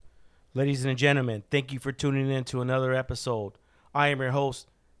Ladies and gentlemen, thank you for tuning in to another episode. I am your host,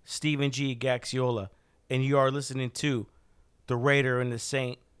 Stephen G. Gaxiola, and you are listening to the Raider and the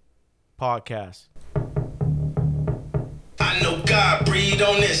Saint podcast. I know God breathe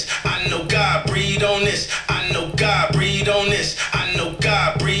on this. I know God breathe on this. I know God breathe on this. I know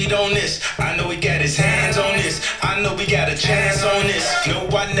God breathe on this. I know He got His hands on this. I know we got a chance on this. No,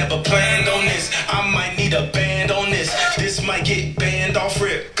 I never planned on this. I might need a band on this. This might get banned off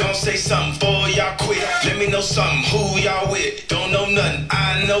rip. Gon' say something for y'all quit. Let me know something who y'all with. Don't know nothing.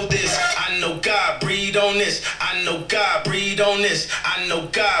 I know this. I know God breathe on this. I know God breathe on this. I know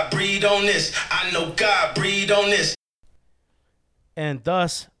God breathe on this. I know God breathe on this. And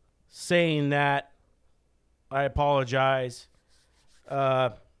thus, saying that, I apologize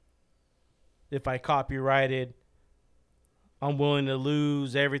if I copyrighted. I'm willing to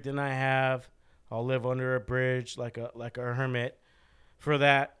lose everything I have. I'll live under a bridge like a hermit. For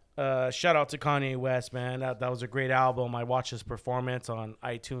that, shout out to Kanye West, man. That was a great album. I watched his performance on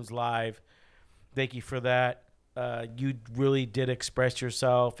iTunes Live. Thank you for that. You really did express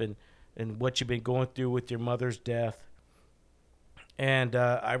yourself and what you've been going through with your mother's death. And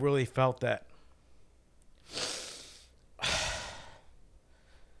I really felt that.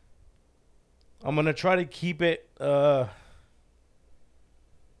 I'm going to try to keep it...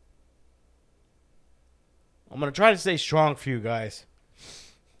 I'm going to try to stay strong for you guys.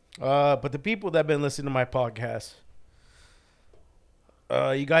 But the people that have been listening to my podcast,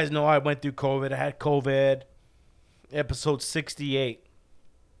 you guys know I went through COVID. I had COVID, episode 68.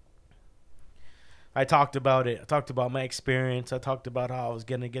 I talked about it. I talked about my experience. I talked about how I was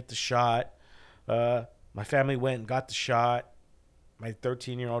going to get the shot. My family went and got the shot. My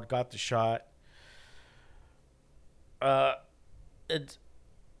 13-year-old got the shot. I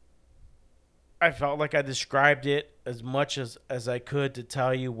felt like I described it as much as I could to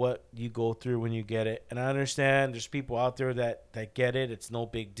tell you what you go through when you get it. And I understand there's people out there that get it. It's no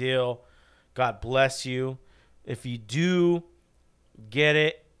big deal. God bless you. If you do get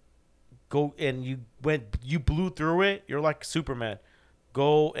it, go and you blew through it, you're like Superman.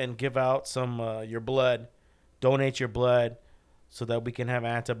 Go and give out some your blood. Donate your blood so that we can have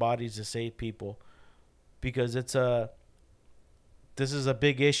antibodies to save people. Because this is a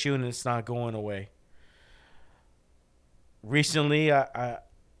big issue and it's not going away. Recently, I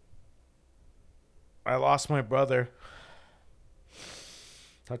lost my brother.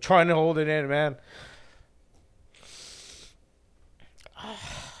 I'm trying to hold it in, man.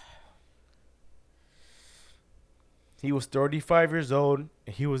 He was 35 years old.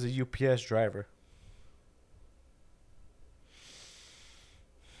 And he was a UPS driver.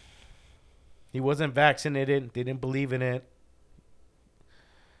 He wasn't vaccinated. They didn't believe in it.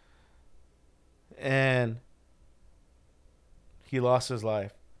 And he lost his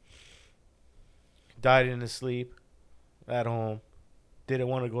life. Died in his sleep at home. Didn't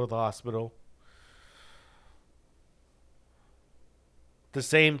want to go to the hospital. At the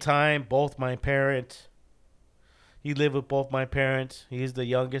same time, both my parents, he lived with both my parents. He's the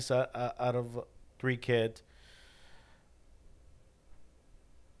youngest out of 3 kids.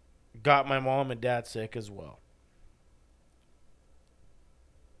 Got my mom and dad sick as well.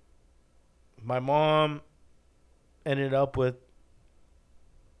 My mom ended up with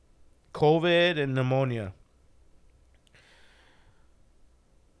COVID and pneumonia.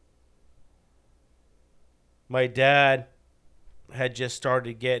 My dad had just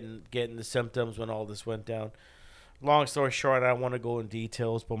started getting the symptoms when all this went down. Long story short, I don't want to go in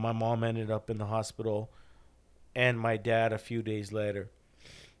details, but my mom ended up in the hospital and my dad a few days later.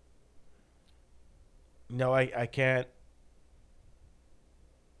 No, I can't.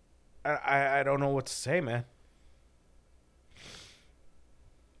 I don't know what to say, man.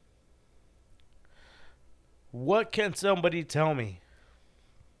 What can somebody tell me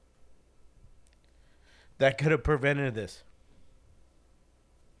that could have prevented this?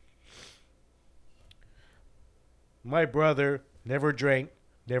 My brother never drank,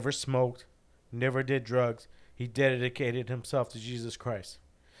 never smoked, never did drugs. He dedicated himself to Jesus Christ.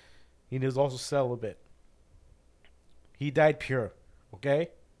 He was also celibate. He died pure, okay?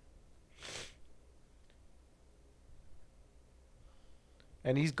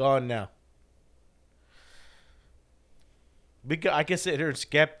 And he's gone now. Because I can sit here and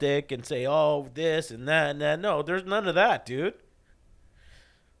skeptic and say, oh, this and that and that. No, there's none of that, dude.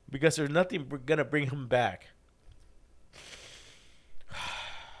 Because there's nothing going to bring him back.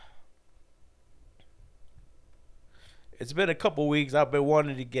 It's been a couple weeks. I've been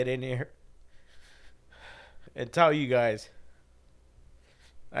wanting to get in here and tell you guys.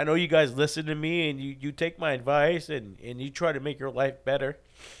 I know you guys listen to me and you take my advice and you try to make your life better.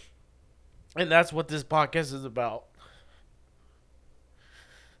 And that's what this podcast is about.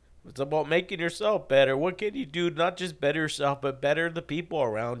 It's about making yourself better. What can you do? Not just better yourself, but better the people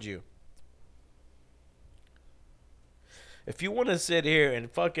around you. If you want to sit here and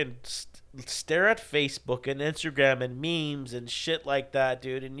fucking stare at Facebook and Instagram and memes and shit like that,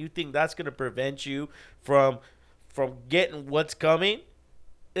 dude, and you think that's gonna prevent you from getting what's coming,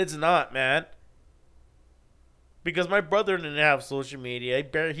 it's not, man. Because my brother didn't have social media.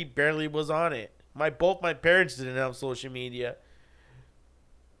 He barely was on it. Both my parents didn't have social media.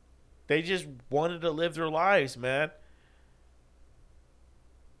 They just wanted to live their lives, man.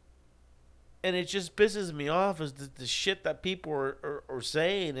 And it just pisses me off is the shit that people are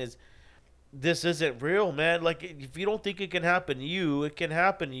saying is this isn't real, man. Like if you don't think it can happen to you, it can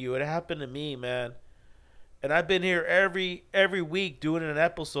happen to you. It happened to me, man. And I've been here every week doing an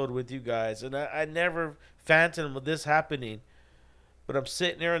episode with you guys, and I never fathomed this happening. But I'm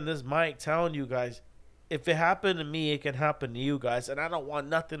sitting there in this mic telling you guys, if it happened to me, it can happen to you guys. And I don't want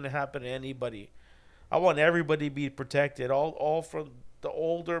nothing to happen to anybody. I want everybody to be protected. All from the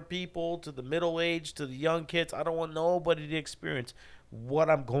older people to the middle age to the young kids. I don't want nobody to experience what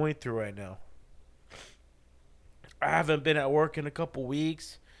I'm going through right now. I haven't been at work in a couple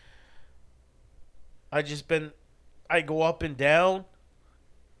weeks. I just been I go up and down.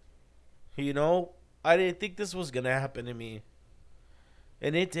 You know, I didn't think this was gonna happen to me.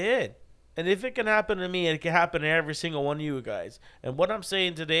 And it did. And if it can happen to me, it can happen to every single one of you guys. And what I'm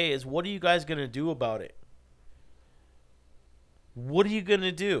saying today is what are you guys gonna do about it? What are you going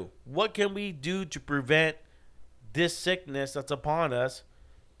to do? What can we do to prevent this sickness that's upon us,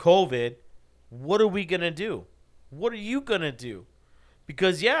 COVID? What are we going to do? What are you going to do?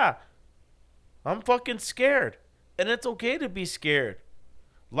 Because, yeah, I'm fucking scared. And it's okay to be scared.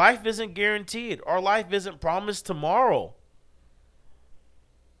 Life isn't guaranteed. Our life isn't promised tomorrow.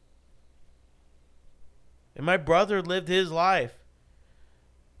 And my brother lived his life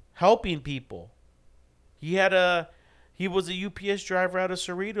helping people. He had a he was a UPS driver out of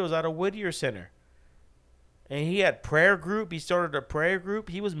Cerritos, out of Whittier Center. And he had prayer group. He started a prayer group.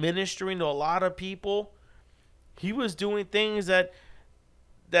 He was ministering to a lot of people. He was doing things that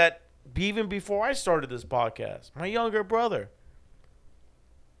even before I started this podcast. My younger brother.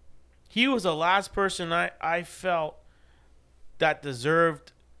 He was the last person I felt that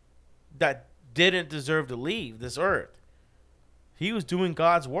deserved that didn't deserve to leave this earth. He was doing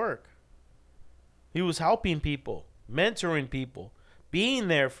God's work. He was helping people, mentoring people, being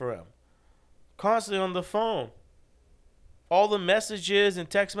there for them, constantly on the phone. All the messages and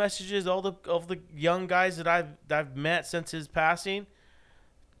text messages, all the of the young guys that I've met since his passing,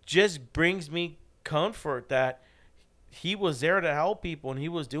 just brings me comfort that he was there to help people and he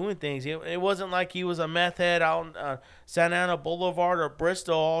was doing things. It wasn't like he was a meth head out on Santa Ana Boulevard or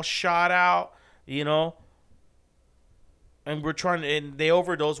Bristol, all shot out, you know. And we're trying to, and they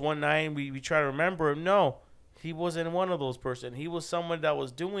overdosed one night. And we try to remember him. No, he wasn't one of those person. He was someone that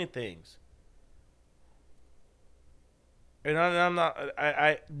was doing things. And I'm not.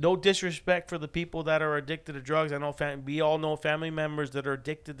 I no disrespect for the people that are addicted to drugs. I know we all know family members that are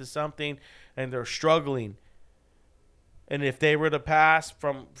addicted to something, and they're struggling. And if they were to pass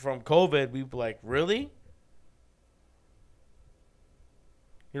from COVID, we'd be like, really?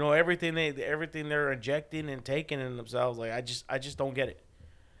 You know, everything they're injecting and taking in themselves. Like I just don't get it.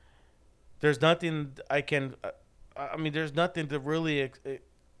 There's nothing I can. I mean, there's nothing to really.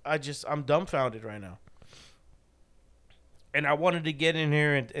 I'm dumbfounded right now. And I wanted to get in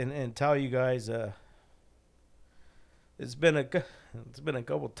here and tell you guys. It's been a it's been a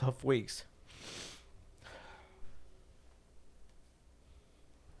couple tough weeks.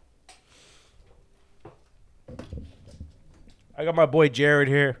 I got my boy Jared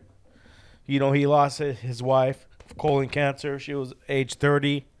here. You know, he lost his wife of colon cancer. She was age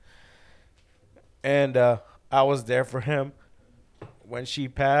 30. And I was there for him when she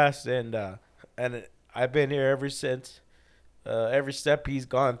passed. And I've been here ever since. Every step he's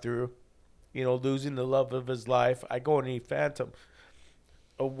gone through. You know, losing the love of his life. I go any phantom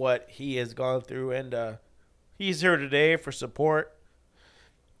of what he has gone through. And he's here today for support.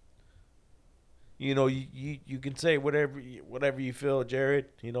 You know, you can say whatever you feel, Jared.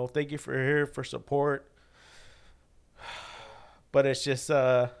 You know, thank you for here for support. But it's just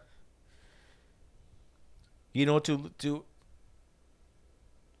you know, to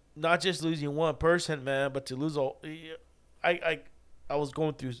not just losing one person, man, but to lose all. I I was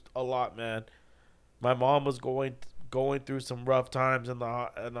going through a lot, man. My mom was going through some rough times in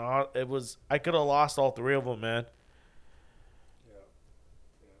the it was I could have lost all three of them, man.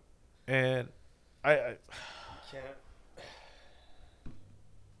 Yeah, And I can't.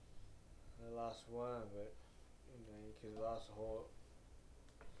 lost one, but you could have lost a whole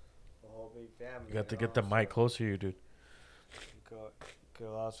big family. You got to get the mic closer to you, dude. You could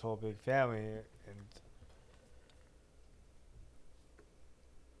have lost a whole big family, and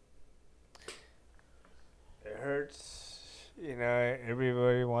it hurts.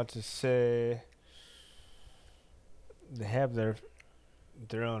 Everybody wants to say they have their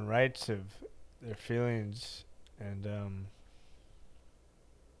own rights of their feelings, and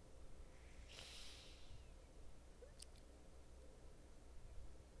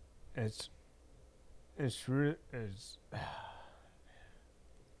it's really it's.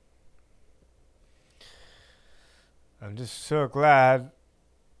 I'm just so glad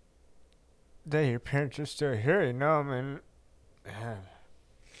that your parents are still here. I mean,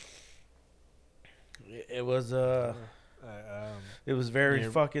 It was uh, it was very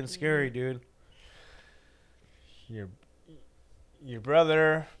your fucking scary, dude. your your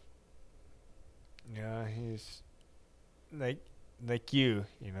brother, he's like you,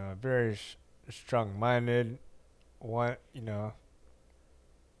 very strong-minded, one,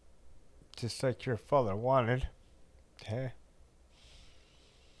 just like your father wanted. Okay,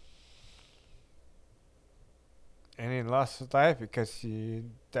 and he lost his life because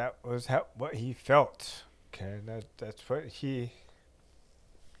that was what he felt. Okay, that's what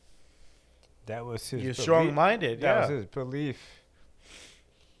that was his You're belief. strong-minded, That was yeah. his belief.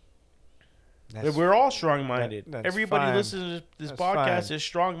 We're all strong-minded. that's Everybody fine. listening to this That's podcast fine. is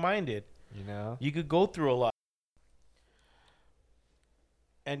strong-minded. You know? You could go through a lot,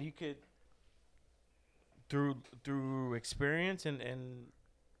 and you could through experience and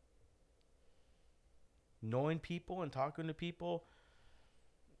knowing people and talking to people,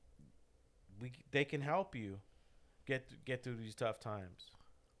 they can help you get through these tough times.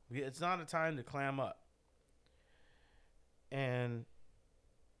 It's not a time to clam up, and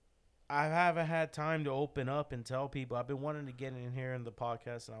I haven't had time to open up and tell people. I've been wanting to get in here in the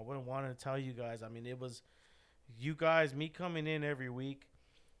podcast, and I wouldn't want to tell you guys. I mean, it was you guys, me coming in every week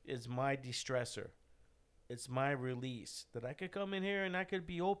is my de-stressor. It's my release that I could come in here and I could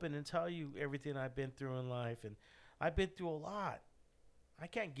be open and tell you everything I've been through in life. And I've been through a lot. I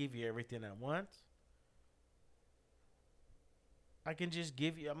can't give you everything at once. I can just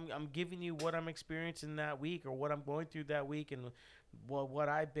give you. I'm giving you what I'm experiencing that week or what I'm going through that week and what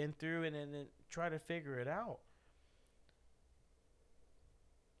I've been through, and then try to figure it out.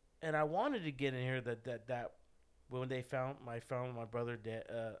 And I wanted to get in here that when they found my brother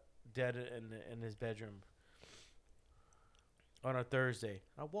dead in his bedroom on a Thursday.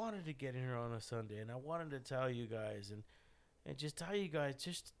 I wanted to get in here on a Sunday, and I wanted to tell you guys and just tell you guys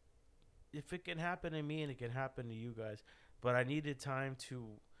just if it can happen to me and it can happen to you guys. But I needed time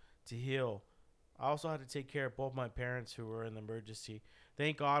to heal. I also had to take care of both my parents who were in the emergency.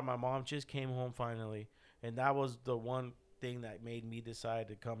 Thank God my mom just came home finally, and that was the one thing that made me decide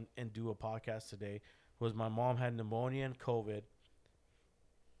to come and do a podcast today. Was my mom had pneumonia and COVID.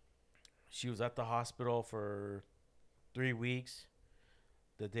 She was at the hospital for 3 weeks.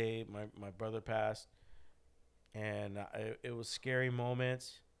 The day my brother passed, and it was scary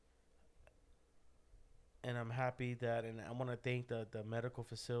moments. And I'm happy that, and I want to thank the medical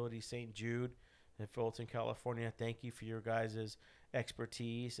facility, St. Jude in Fulton, California. Thank you for your guys'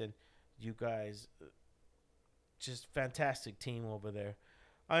 expertise, and you guys, just fantastic team over there.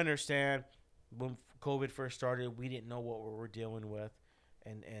 I understand when COVID first started, we didn't know what we were dealing with,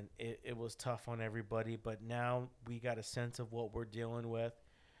 and it was tough on everybody. But now we got a sense of what we're dealing with.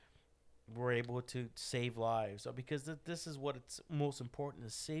 We're able to save lives, because this is what it's most important,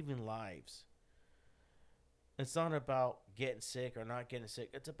 is saving lives. It's not about getting sick or not getting sick.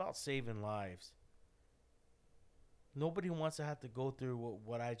 It's about saving lives. Nobody wants to have to go through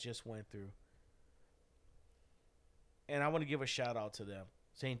what I just went through. And I want to give a shout out to them.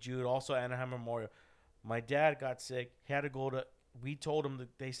 St. Jude, also Anaheim Memorial. My dad got sick. He had to go to, we told him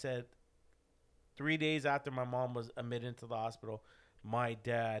that they said 3 days after my mom was admitted into the hospital, my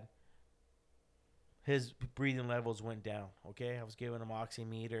dad, his breathing levels went down. Okay. I was giving him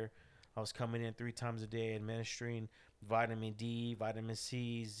oximeter. I was coming in 3 times a day, administering vitamin D, vitamin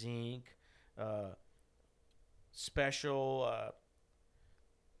C, zinc, special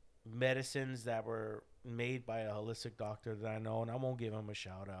medicines that were made by a holistic doctor that I know, and I won't give him a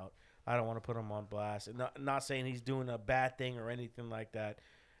shout out. I don't want to put him on blast. And not saying he's doing a bad thing or anything like that.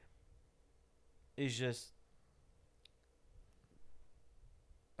 It's just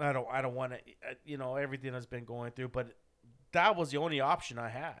I don't want to, everything that's been going through, but that was the only option I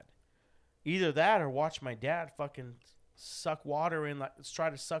had. Either that or watch my dad fucking suck water in, like try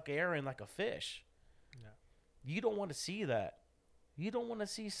to suck air in like a fish. Yeah. You don't want to see that. You don't want to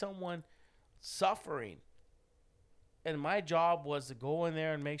see someone suffering. And my job was to go in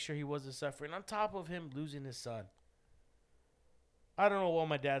there and make sure he wasn't suffering. On top of him losing his son. I don't know what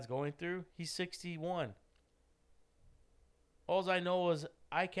my dad's going through. He's 61. All I know is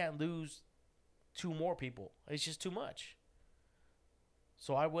I can't lose two more people. It's just too much.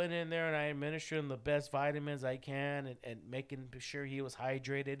 So I went in there and I administered him the best vitamins I can and making sure he was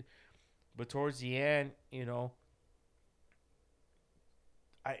hydrated. But towards the end,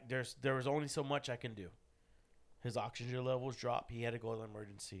 there was only so much I can do. His oxygen levels dropped. He had to go to the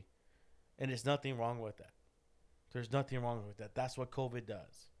emergency. And there's nothing wrong with that. There's nothing wrong with that. That's what COVID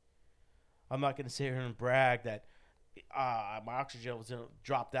does. I'm not going to sit here and brag that my oxygen was going to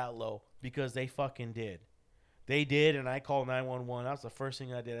drop that low because they fucking did. They did, and I called 911. That was the first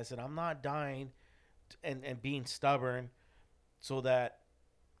thing I did. I said, I'm not dying and being stubborn so that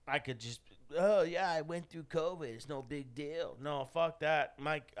I could just, oh, yeah, I went through COVID. It's no big deal. No, fuck that.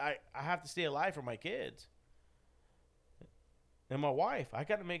 I have to stay alive for my kids. And my wife, I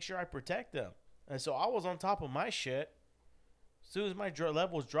got to make sure I protect them. And so I was on top of my shit. As soon as my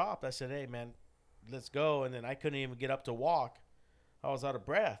levels dropped, I said, hey, man, let's go. And then I couldn't even get up to walk. I was out of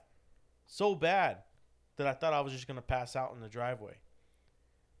breath. So bad that I thought I was just going to pass out in the driveway.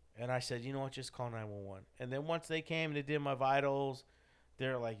 And I said, you know what, just call 911. And then once they came and they did my vitals,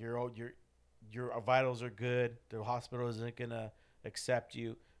 they're like, your vitals are good. The hospital isn't going to accept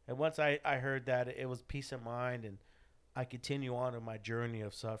you. And once I heard that, it was peace of mind, and I continue on in my journey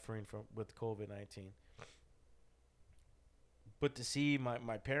of suffering with COVID-19. But to see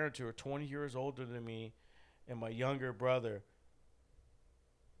my parents who are 20 years older than me and my younger brother,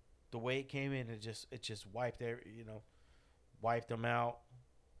 the way it came in, it just wiped wiped them out.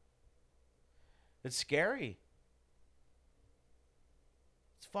 It's scary.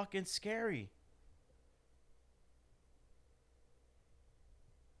 It's fucking scary.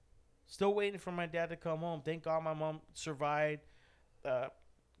 Still waiting for my dad to come home. Thank God my mom survived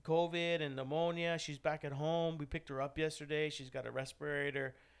COVID and pneumonia. She's back at home. We picked her up yesterday. She's got a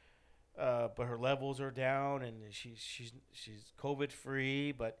respirator, but her levels are down, and she's COVID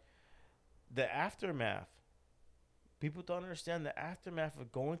free. But the aftermath, people don't understand the aftermath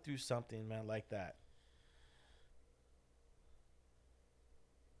of going through something, man, like that.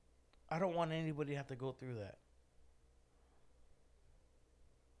 I don't want anybody to have to go through that.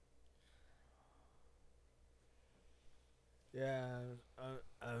 Yeah,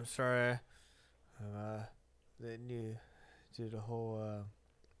 I'm sorry. Letting you do the whole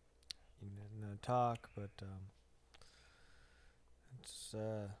talk, but it's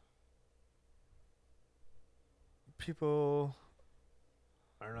people.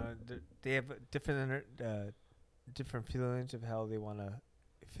 I don't know. They have different feelings of how they want to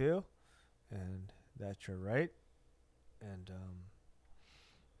feel, and that's your right. And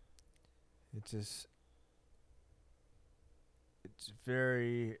it's just it's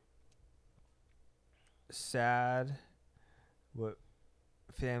very sad what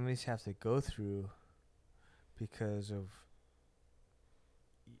families have to go through because of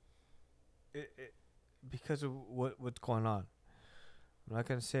it because of what's going on. I'm not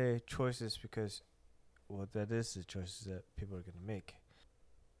gonna say choices because that is the choices that people are gonna make.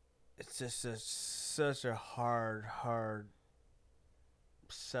 It's just such a hard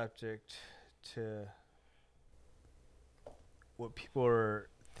subject to what people are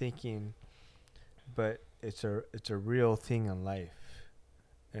thinking, but it's a real thing in life,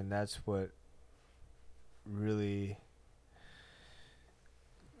 and that's what really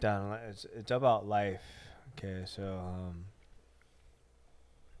down. It's about life. Okay, so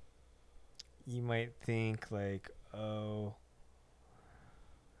you might think like, oh,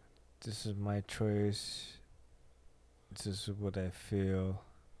 this is my choice. This is what I feel,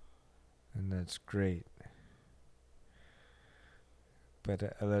 and that's great. But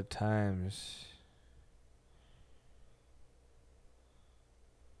at other times,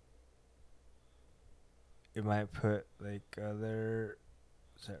 it might put like others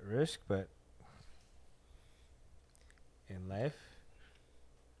at risk. But in life,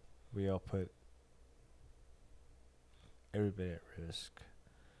 we all put everybody at risk.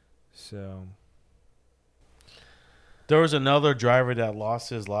 So There was another driver that lost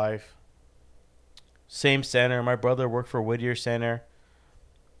his life. Same center. My brother worked for Whittier Center.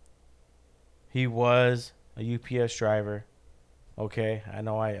 He was a UPS driver. Okay, I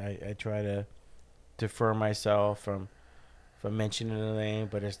know I try to defer myself from mentioning the name,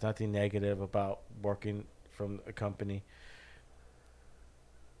 but there's nothing negative about working from a company.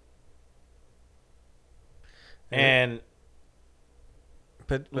 And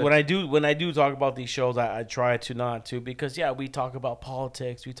but when I do talk about these shows, I try to not to, because yeah, we talk about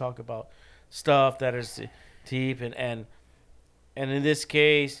politics, we talk about stuff that is deep, and in this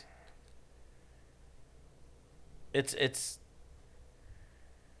case, it's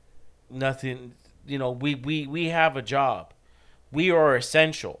nothing. You know, we have a job. We are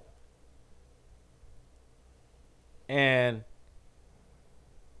essential, and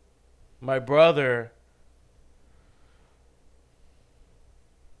my brother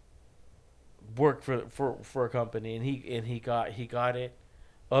worked for a company, and he got it.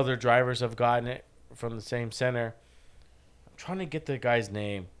 Other drivers have gotten it from the same center. I'm trying to get the guy's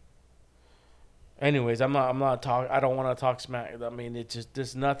name. Anyways, I'm not talk. I don't want to talk smack. I mean, it just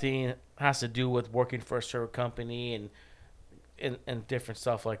this nothing has to do with working for a certain company and different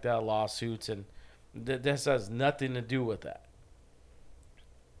stuff like that, lawsuits, and this has nothing to do with that.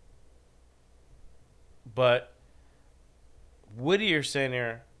 But Whittier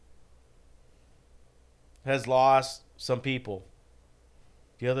Center has lost some people.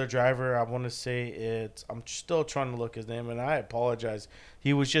 The other driver, I want to say it's. I'm still trying to look his name, and I apologize.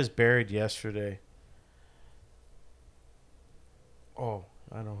 He was just buried yesterday. Oh,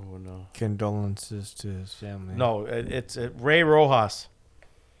 I don't know. Condolences to his family. No, it's Ray Rojas.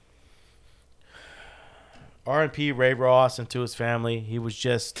 R&P Ray Rojas and to his family. He was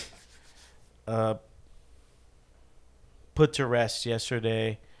just uh, put to rest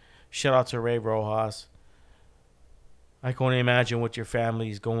yesterday. Shout out to Ray Rojas. I can only imagine what your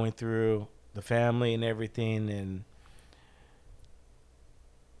family is going through, the family and everything,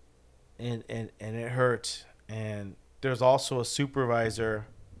 and it hurts. And there's also a supervisor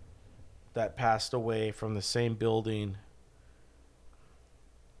that passed away from the same building.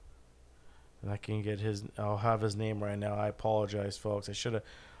 And I can get his. I'll have his name right now. I apologize, folks. I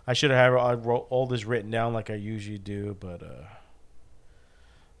should have all this written down like I usually do, but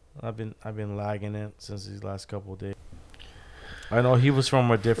I've been lagging it since these last couple of days. I know he was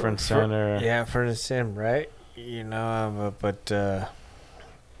from a different center. Yeah, for the same, right? You know, but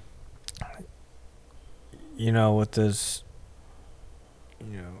you know, with this,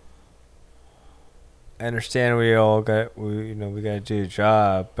 you know, I understand we all got we got to do a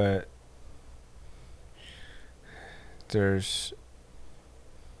job, but there's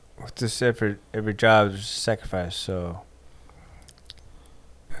with this every job there's a sacrifice. So,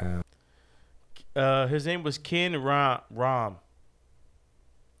 His name was Ken Ram.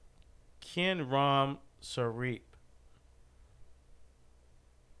 Ken Ram Sarip.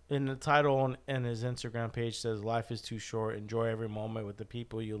 In the title on his Instagram page says, "Life is too short. Enjoy every moment with the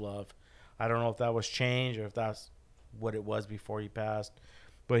people you love." I don't know if that was changed or if that's what it was before he passed.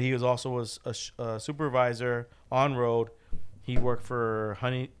 But he was also a supervisor on road. He worked for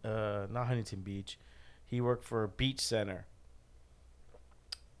not Huntington Beach. He worked for Beach Center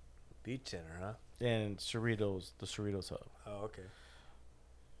Beach Center, huh? and Cerritos, the Cerritos hub. Oh, okay.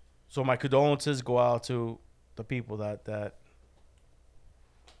 So my condolences go out to the people that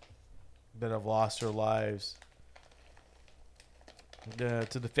have lost their lives.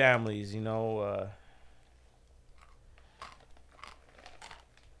 To the families, you know.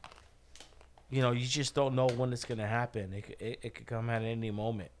 You just don't know when it's gonna happen. It could come at any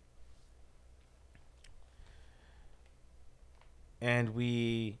moment. And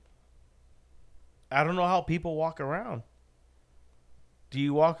I don't know how people walk around. Do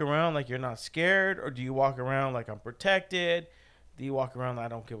you walk around like you're not scared, or do you walk around like I'm protected? Do you walk around like I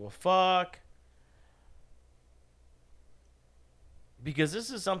don't give a fuck? Because this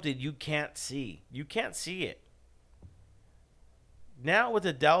is something you can't see. You can't see it. Now with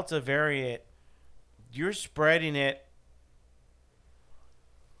the Delta variant, you're spreading it.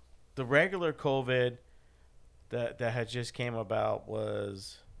 The regular COVID that had just came about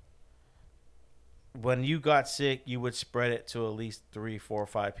was when you got sick, you would spread it to at least 3, 4,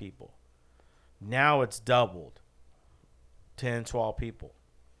 5 people. Now it's doubled. 10, 12 people.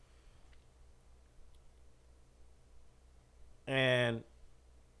 And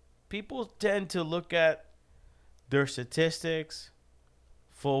people tend to look at their statistics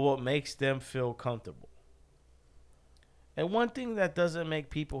for what makes them feel comfortable. And one thing that doesn't make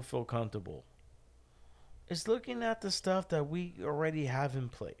people feel comfortable is looking at the stuff that we already have in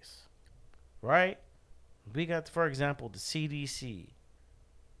place. Right? We got, for example, the CDC.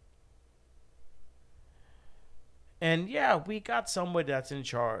 And yeah, we got somebody that's in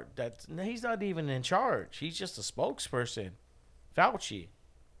charge. He's not even in charge. He's just a spokesperson. Fauci.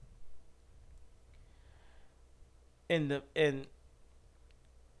 And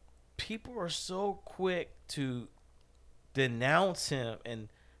people are so quick to denounce him and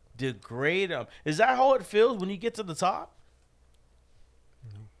degrade him. Is that how it feels when you get to the top?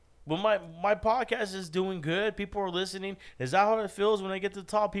 But my podcast is doing good. People are listening. Is that how it feels when I get to the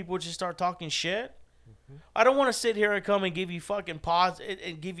top? People just start talking shit. I don't want to sit here and come and give you fucking pause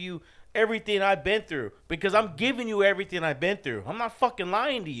and give you everything I've been through, because I'm giving you everything I've been through. I'm not fucking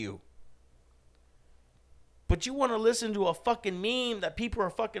lying to you. But you want to listen to a fucking meme that people are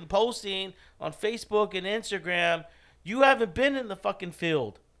fucking posting on Facebook and Instagram. You haven't been in the fucking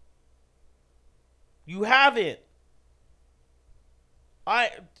field. You haven't.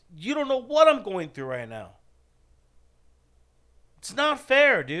 You don't know what I'm going through right now. It's not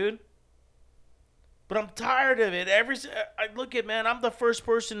fair, dude. But I'm tired of it. Man, I'm the first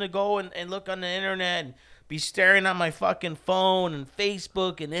person to go and look on the internet and be staring at my fucking phone and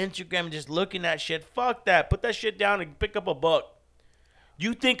Facebook and Instagram and just looking at shit. Fuck that. Put that shit down and pick up a book.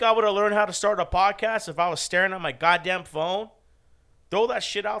 You think I would have learned how to start a podcast if I was staring at my goddamn phone? Throw that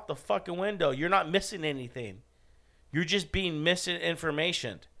shit out the fucking window. You're not missing anything. You're just being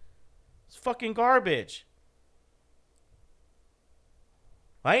misinformation. It's fucking garbage.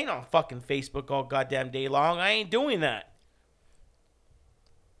 I ain't on fucking Facebook all goddamn day long. I ain't doing that.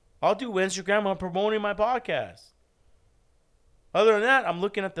 I'll do Instagram. I'm promoting my podcast. Other than that, I'm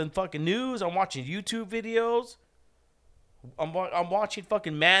looking at the fucking news. I'm watching YouTube videos. I'm watching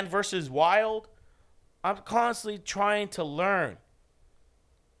fucking Man versus Wild. I'm constantly trying to learn.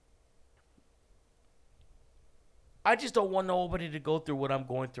 I just don't want nobody to go through what I'm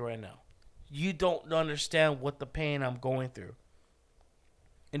going through right now. You don't understand what the pain I'm going through.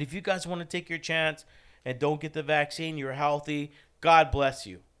 And if you guys want to take your chance and don't get the vaccine, you're healthy, God bless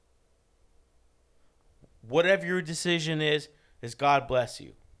you. Whatever your decision is God bless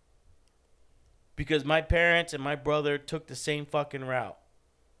you. Because my parents and my brother took the same fucking route.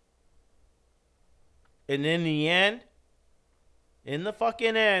 And in the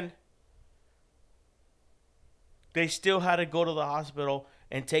fucking end, they still had to go to the hospital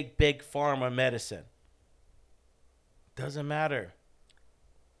and take big pharma medicine. Doesn't matter.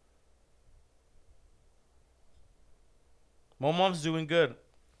 My mom's doing good.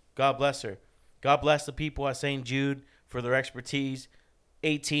 God bless her. God bless the people at St. Jude for their expertise.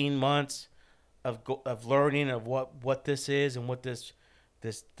 18 months of learning of what this is and what this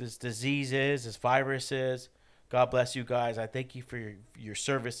disease is, this virus is. God bless you guys. I thank you for your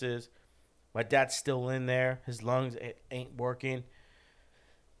services. My dad's still in there. His lungs ain't working.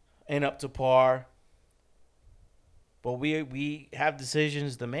 Ain't up to par. But we have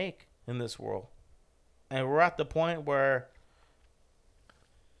decisions to make in this world. And we're at the point where,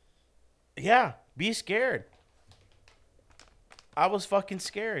 yeah, be scared. I was fucking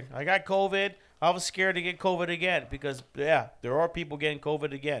scared. I got COVID. I was scared to get COVID again because, yeah, there are people getting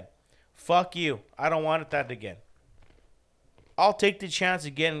COVID again. Fuck you. I don't want that again. I'll take the chance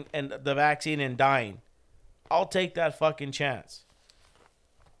of getting the vaccine and dying. I'll take that fucking chance.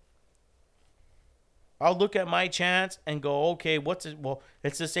 I'll look at my chance and go, okay, what's it? Well,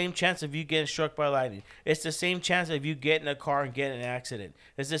 it's the same chance of you getting struck by lightning. It's the same chance of you getting in a car and getting in an accident.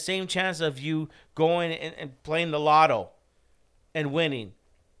 It's the same chance of you going and playing the lotto and winning.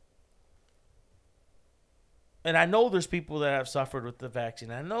 And I know there's people that have suffered with the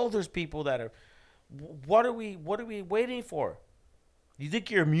vaccine. I know there's people that are. What are we waiting for? You think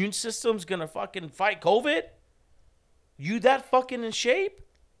your immune system's gonna fucking fight COVID? You that fucking in shape?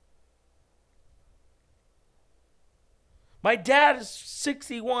 My dad is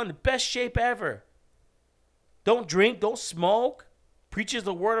 61, best shape ever. Don't drink, don't smoke, preaches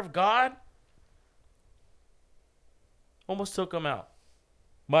the word of God. Almost took him out.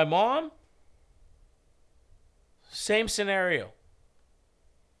 My mom, same scenario.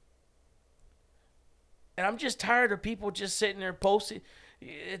 And I'm just tired of people just sitting there posting,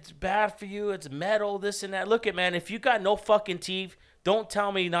 it's bad for you, it's metal, this and that. Look at, man, if you got no fucking teeth, don't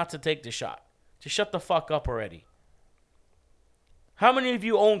tell me not to take the shot. Just shut the fuck up already. How many of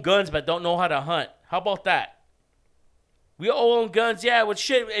you own guns but don't know how to hunt? How about that? We all own guns, yeah.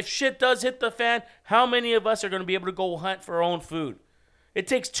 If shit does hit the fan, how many of us are going to be able to go hunt for our own food? It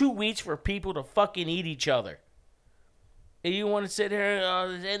takes 2 weeks for people to fucking eat each other. And you want to sit here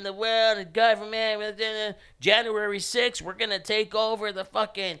in the world, the government, January 6th, we're going to take over the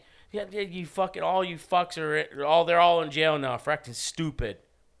fucking, you fucking, all you fucks they're all in jail now, fucking stupid.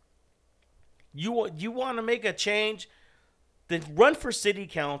 You want to make a change? Then run for city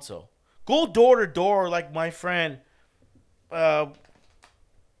council. Go door to door like my friend that's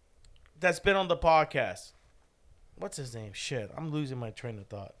been on the podcast. What's his name? Shit, I'm losing my train of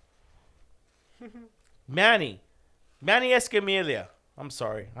thought. Manny Escamilla. I'm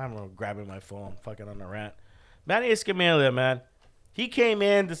sorry. I'm grabbing my phone. Fucking on a rant. Manny Escamilla, man. He came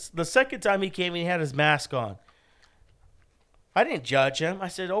in. The second time he came in, he had his mask on. I didn't judge him. I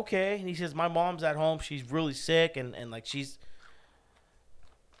said, okay. And he says, my mom's at home. She's really sick. And like,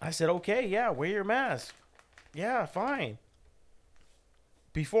 I said, okay, yeah, wear your mask. Yeah, fine.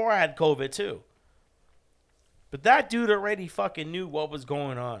 Before I had COVID too. But that dude already fucking knew what was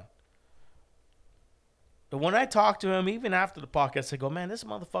going on. But when I talked to him, even after the podcast, I go, man, this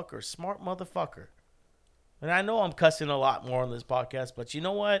motherfucker is a smart motherfucker. And I know I'm cussing a lot more on this podcast, but you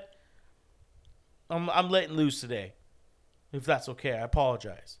know what? I'm letting loose today. If that's okay, I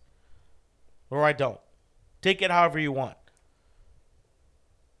apologize. Or I don't. Take it however you want.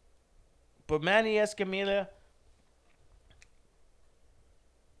 But Manny Escamilla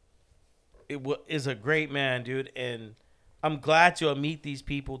is a great man, dude. And I'm glad to meet these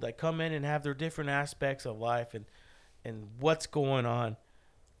people that come in and have their different aspects of life and what's going on.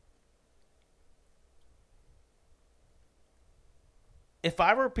 If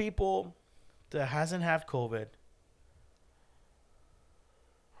I were people that hasn't have COVID,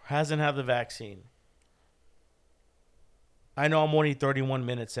 hasn't have the vaccine, I know I'm only 31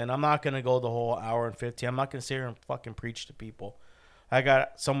 minutes in. I'm not going to go the whole hour and 15. I'm not going to sit here and fucking preach to people. I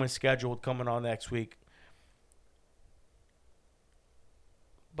got someone scheduled coming on next week.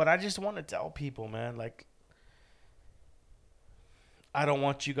 But I just want to tell people, man, like, I don't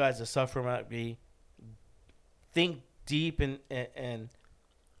want you guys to suffer like me. Think deep and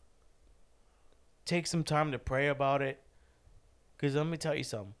take some time to pray about it. Because let me tell you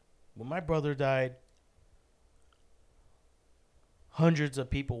something. When my brother died, hundreds of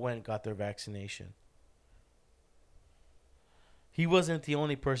people went and got their vaccination. He wasn't the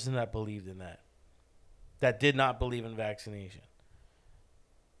only person that believed in that did not believe in vaccination.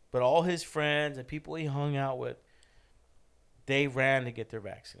 But all his friends and people he hung out with, they ran to get their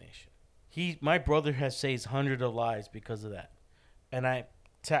vaccination. My brother has saved hundreds of lives because of that. And I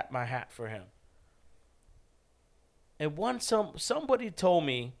tap my hat for him. And once somebody told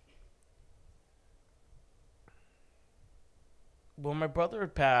me, when my brother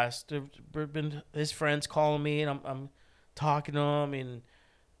had passed, there had been his friends calling me, and I'm talking to them and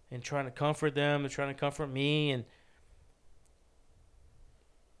trying to comfort them and trying to comfort me. And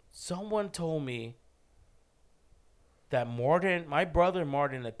someone told me that my brother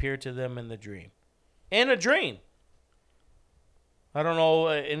Martin, appeared to them in the dream. In a dream. I don't know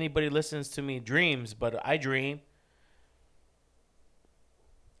anybody listens to me dreams, but I dream.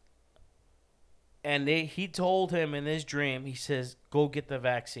 And he told him in his dream, he says, go get the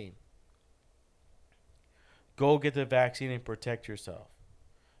vaccine. Go get the vaccine and protect yourself.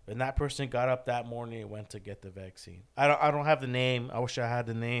 And that person got up that morning and went to get the vaccine. I don't have the name. I wish I had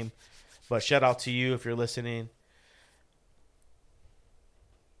the name. But shout out to you if you're listening.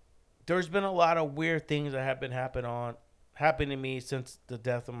 There's been a lot of weird things that have been happening to me since the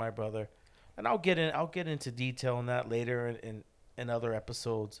death of my brother. And I'll get into detail on that later in other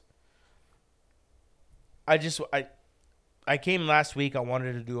episodes. I came last week. I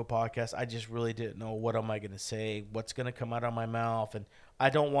wanted to do a podcast. I just really didn't know what am I going to say, what's going to come out of my mouth, and I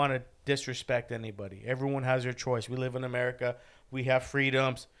don't want to disrespect anybody. Everyone has their choice. We live in America. We have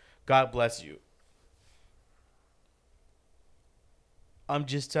freedoms. God bless you. I'm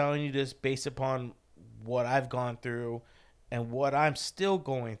just telling you this based upon what I've gone through and what I'm still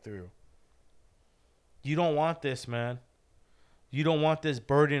going through. You don't want this, man. You don't want this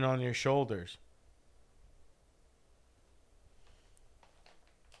burden on your shoulders.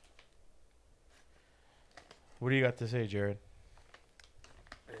 What do you got to say, Jared?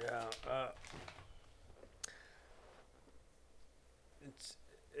 Yeah,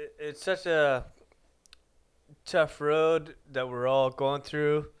 it's such a tough road that we're all going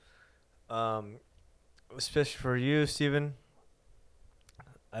through, especially for you, Steven.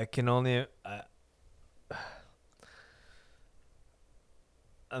 I'm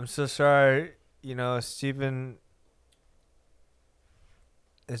so sorry, Steven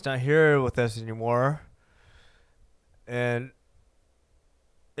is not here with us anymore. And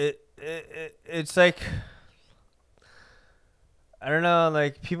it's like, I don't know,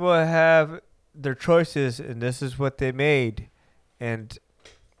 like, people have their choices and this is what they made. And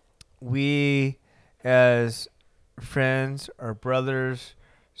we as friends or brothers,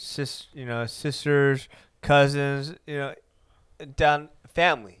 sisters, cousins, down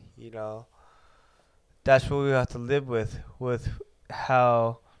family, that's what we have to live with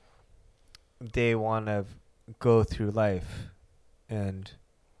how they want to go through life. And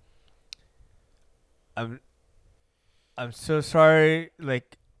I'm so sorry.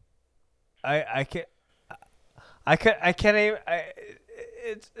 Like, I can't even.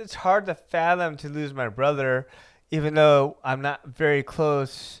 It's hard to fathom to lose my brother, even though I'm not very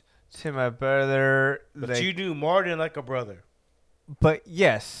close to my brother. But you knew Martin like a brother. but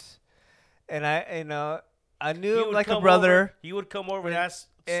yes, and I knew He him would like a come over. brother. He would come over and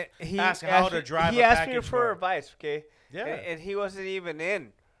And he ask how asked to me, drive he a asked me package for car. advice, okay? Yeah. And he wasn't even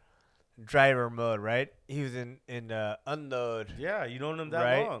in driver mode, right? He was in unload, Yeah, you known him that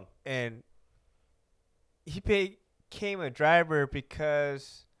right? long. And became a driver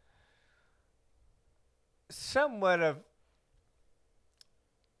because somewhat of,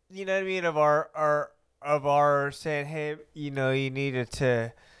 you know what I mean, of our saying, hey, you need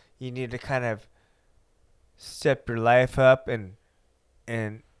to kind of step your life up and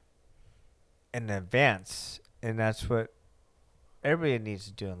and advance, and that's what everybody needs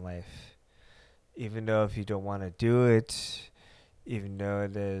to do in life. Even though if you don't want to do it, even though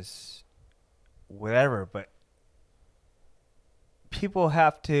it is whatever, but people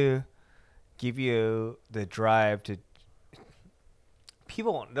have to give you the drive to.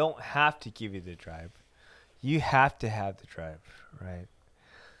 People don't have to give you the drive. You have to have the drive, right?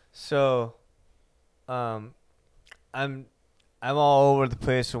 So, um, I'm I'm all over the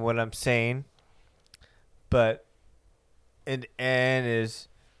place in what I'm saying, but in the end is,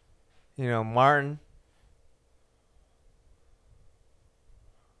 Martin.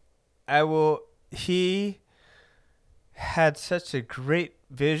 I will. He had such a great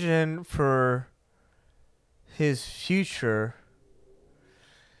vision for his future,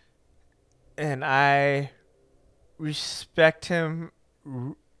 and I respect him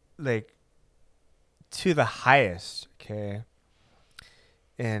like to the highest. Okay,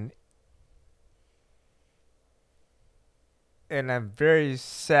 and I'm very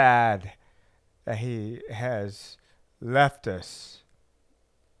sad that he has left us,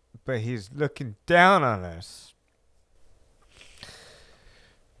 but he's looking down on us.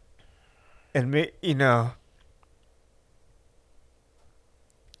 And me,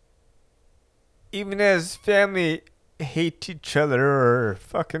 even as family hate each other or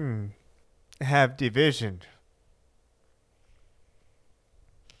fucking have division,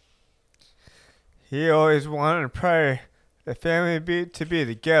 he always wanted probably the family to be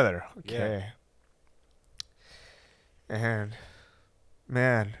together. Yeah. Okay. And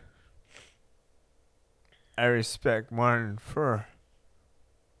man, I respect Martin for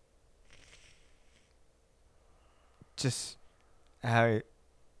just how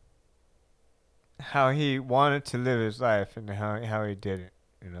he, wanted to live his life and how he did it.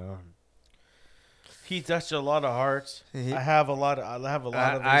 You know, He touched a lot of hearts. he I have a lot of his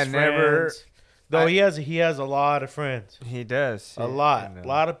I never friends. Though he has a lot of friends. he does A I lot. A know.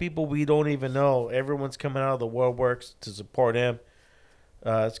 lot of people we don't even know. Everyone's coming out of the woodworks to support him.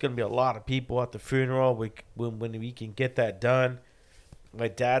 It's gonna be a lot of people at the funeral. When we can get that done. My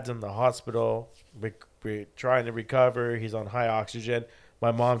dad's in the hospital. We're trying to recover. He's on high oxygen.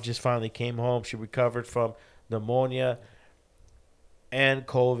 My mom just finally came home. She recovered from pneumonia and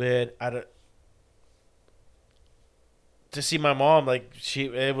COVID. To see my mom, like,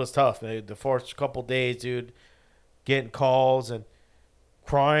 it was tough. The first couple days, dude, getting calls and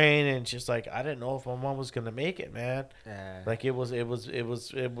crying, and just like, I didn't know if my mom was gonna make it, man. Like, it was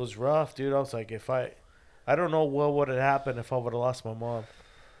rough, dude. I was like, I don't know what would have happened if I would have lost my mom.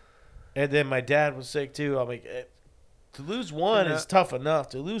 And then my dad was sick too. I'm like, to lose You one know, is tough enough.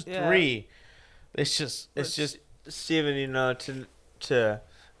 To lose yeah. three, it's just Steven, to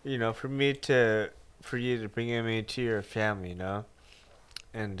for me for you to bring him into your family,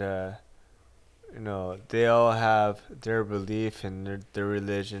 and they all have their belief and their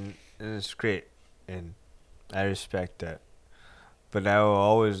religion, and it's great, and I respect that. But I will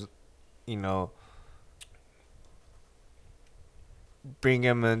always, you know, bring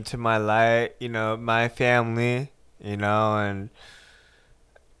him into my life, my family, and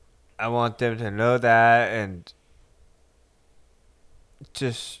I want them to know that, and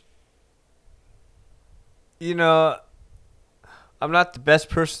just, you know, I'm not the best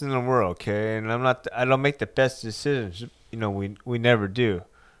person in the world, okay, and I don't make the best decisions. We never do,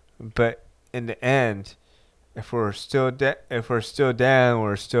 but in the end, if we're still down,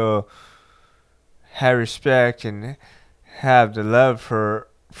 we're still have respect and have the love for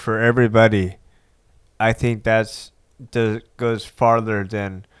everybody. I think goes farther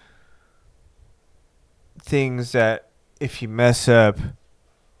than things that if you mess up,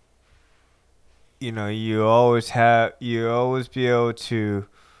 you always be able to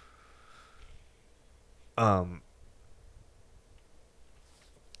um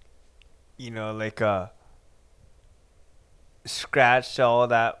like scratch all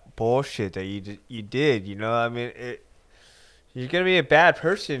that bullshit that you did. I mean, you're gonna be a bad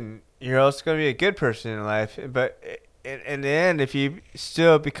person. You're also gonna be a good person in life. But in the end, if you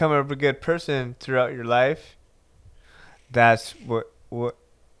still become a good person throughout your life, that's what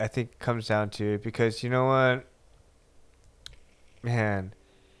I think comes down to, because you know what, man,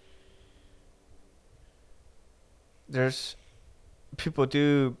 there's people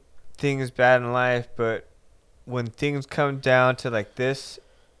do things bad in life, but when things come down to like this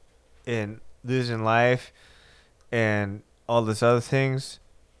and losing life and all these other things,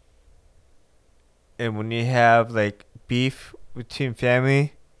 and when you have like beef between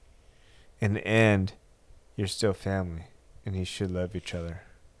family, in the end, you're still family, and you should love each other,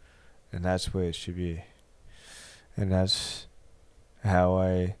 and that's what it should be, and that's how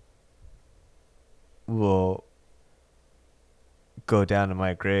I will go down to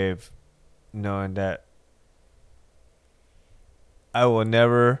my grave, knowing that I will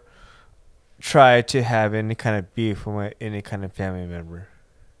never try to have any kind of beef with any kind of family member.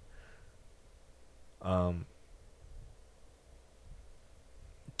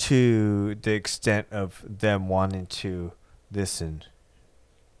 To the extent of them wanting to listen,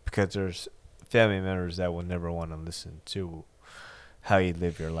 because there's family members that will never want to listen to how you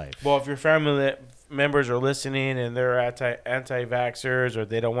live your life. Well, if your family members are listening and they're anti-vaxxers, or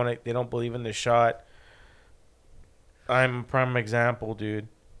they don't believe in the shot, I'm a prime example, dude.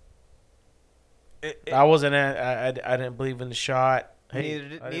 I wasn't. I didn't believe in the shot.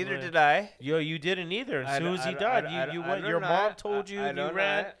 Hey, neither did I. Yo, you didn't either. As soon as he died, you went. Your mom told you. You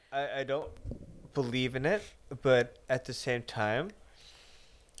ran. I don't believe in it, but at the same time,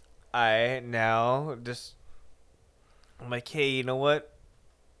 I now just, I'm like, hey, you know what?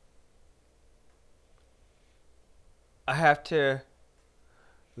 I have to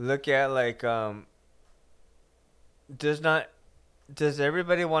look at like does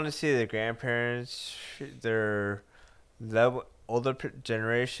everybody want to see their grandparents, their older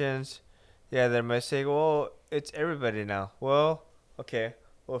generations? Yeah, they might say, well, it's everybody now. Well, okay.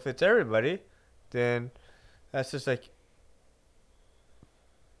 Well, if it's everybody, then that's just like,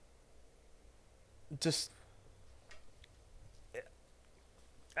 just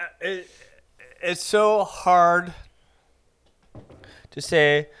it's so hard to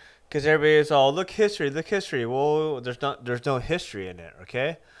say, because everybody's all, look history. Well, there's no history in it,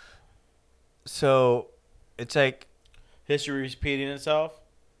 okay? So it's like history repeating itself.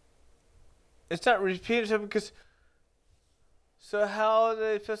 It's not repeating itself, because, so how are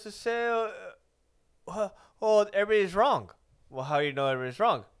they supposed to say, oh, everybody's wrong? Well, how do you know everybody's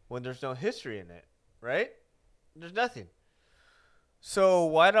wrong when there's no history in it, right? There's nothing. So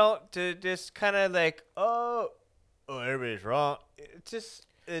why don't they just kind of like, oh, everybody's wrong? It's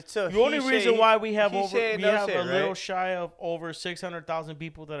so. The only reason why we have a right? little shy of over 600,000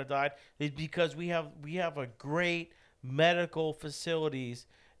 people that have died is because we have a great medical facilities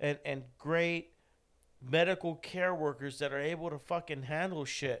and great medical care workers that are able to fucking handle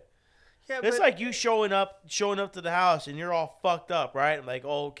shit. Yeah, it's like you showing up to the house and you're all fucked up, right? I'm like,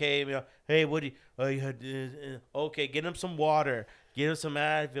 oh, okay, you know, hey, what do you, okay, get him some water, get him some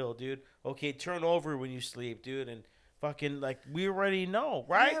Advil, dude. Okay, turn over when you sleep, dude, and fucking, like, we already know,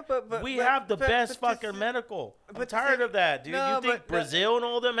 right? Yeah, but we have the best fucking medical. I'm tired of that, dude. No, you think Brazil and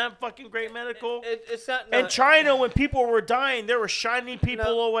all them have fucking great medical? It's not. And China, when people were dying, they were shining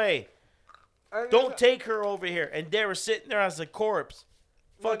people away. Don't take her over here, and they were sitting there as a corpse.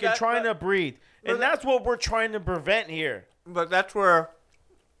 Fucking trying to breathe. And that's what we're trying to prevent here. But that's where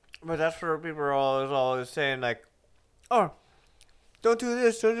people are always saying, like, oh, don't do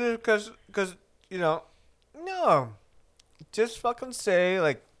this, because, you know, no. Just fucking say,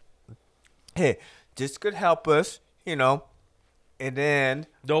 like, hey, this could help us, you know, and then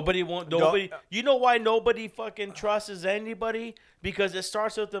nobody. You know why nobody fucking trusts anybody? Because it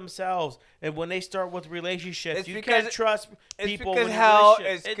starts with themselves, and when they start with relationships, you can't trust people.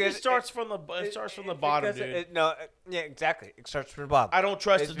 It starts from the bottom, dude. Yeah, exactly. It starts from the bottom. I don't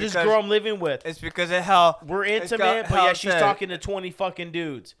trust this girl I'm living with. It's because of how we're intimate, but yeah, she's talking to 20 fucking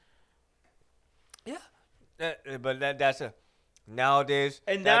dudes. Yeah, but that's nowadays,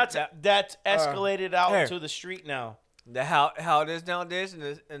 and that's escalated out to the street now. How it is nowadays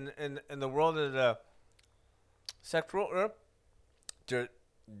in the world of the sexual,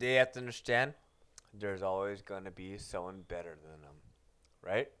 they have to understand there's always going to be someone better than them,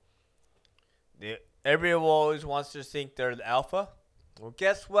 right? Everyone always wants to think they're the alpha. Well,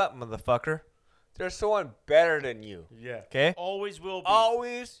 guess what, motherfucker? There's someone better than you. Yeah. Okay? Always will be.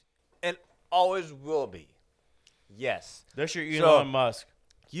 Always will be. Yes. That's your Elon Musk.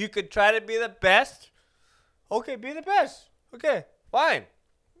 You could try to be the best. Okay, be the best. Okay, fine.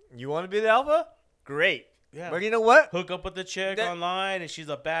 You want to be the alpha? Great. Yeah. But you know what? Hook up with the chick online, and she's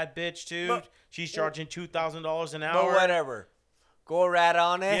a bad bitch too. She's charging $2,000 an hour. But whatever. Go right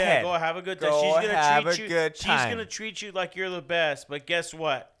on ahead. Yeah, go have a good time. Go She's gonna have treat a you. good She's time. gonna treat you like you're the best. But guess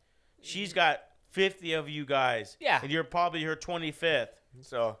what? She's got 50 of you guys. Yeah. And you're probably her 25th.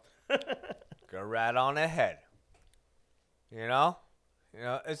 So go right on ahead. You know,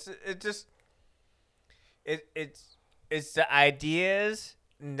 it's the ideas,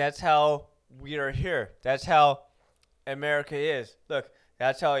 and that's how we are here. That's how America is. Look,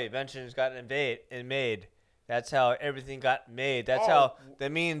 that's how inventions got made. That's how everything got made. That's how the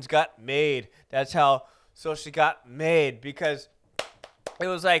memes got made. That's how social got made, because it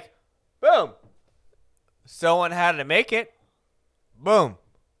was like, boom, someone had to make it. Boom,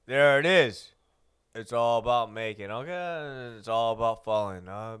 there it is. It's all about making, okay? It's all about following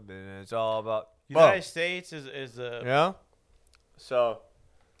up, and it's all about United States is a So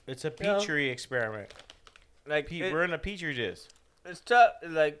it's a petri experiment. like We're in a petri dish. it's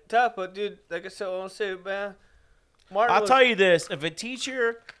tough, but dude, like I said, I want to say, man, Martin I'll was- tell you this: if a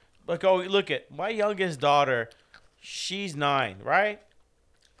teacher, like, oh, look at my youngest daughter, she's 9, right?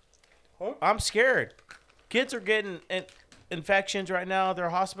 Huh? I'm scared. Kids are getting infections right now. They're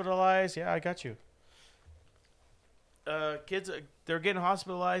hospitalized. Yeah, I got you. Kids, they're getting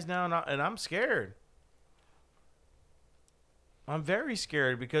hospitalized now, and I'm scared. I'm very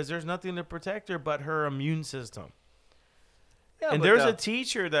scared because there's nothing to protect her but her immune system. Yeah, And but there's a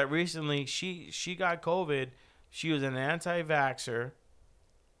teacher that recently she got COVID. She was an anti-vaxxer,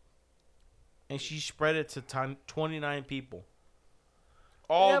 and she spread it to 29 people.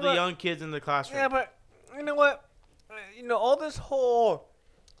 All the young kids in the classroom. Yeah, but you know what? All this whole,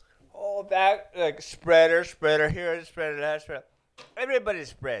 all that, like, spreader here, spreader that, spreader. Everybody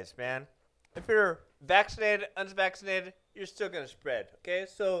spreads, man. If you're vaccinated, unvaccinated, you're still gonna spread. Okay,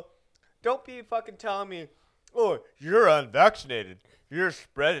 so don't be fucking telling me, oh, you're unvaccinated, you're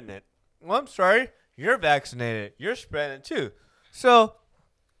spreading it. Well, I'm sorry, you're vaccinated, you're spreading it too. So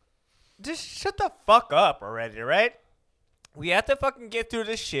just shut the fuck up already, right? We have to fucking get through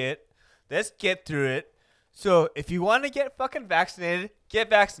this shit. Let's get through it. So if you want to get fucking vaccinated, get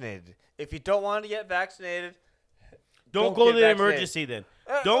vaccinated. If you don't want to get vaccinated, Don't get go to the vaccinated. emergency then.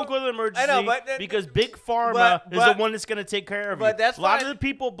 Don't go to the emergency I know, but because Big Pharma is but- the one that's going to take care of you. but that's a lot fine. of the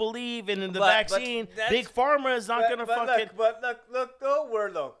people believe in the But vaccine. that's- Big Pharma is not going to fucking. Look, though,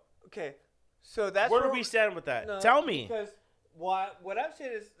 though. Okay, so that's Where do we stand with that? No, Tell me. Because what I'm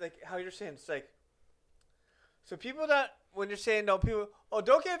saying is, like, how you're saying, it's like, so people that, when you're saying, no, people, oh,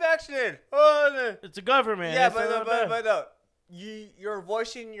 don't get vaccinated. Oh, no. It's a government. Yeah, It's but no, you're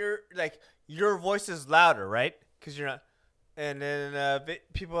voicing your voice is louder, right? Because you're not, and then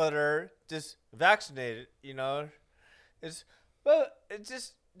people that are just vaccinated, it's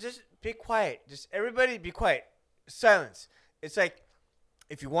just be quiet. Just everybody be quiet. Silence. It's like,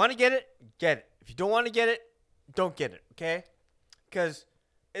 if you want to get it, get it. If you don't want to get it, don't get it. Okay? Because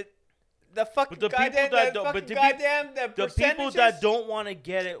the fucking But the people goddamn, that the don't- fucking but the goddamn, the people percentages- that don't want to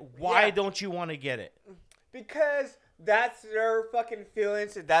get it, why Yeah. don't you want to get it? Because that's their fucking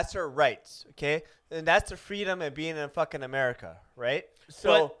feelings and that's their rights, okay? And that's the freedom of being in fucking America, right?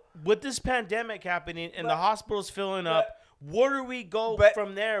 So, but with this pandemic happening and the But- hospitals filling up, where do we go but-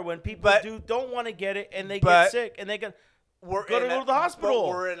 from there when people but- don't want to get it and they but- get sick and they get we're go to the hospital? But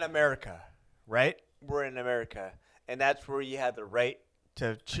we're in America, right? We're in America. And that's where you have the right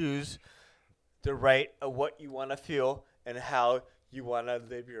to choose the right of what you want to feel and how you want to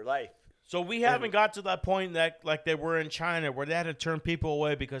live your life. So we haven't got to that point that like they were in China where they had to turn people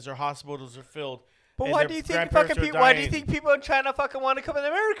away because their hospitals are filled. But and why their do you think grandparents fucking are people? Why do you dying. think people in China fucking want to come in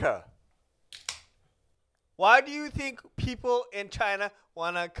America? Why do you think people in China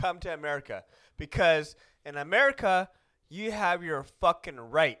want to come to America? Because in America, you have your fucking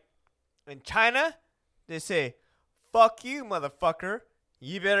right. In China, they say, "Fuck you, motherfucker.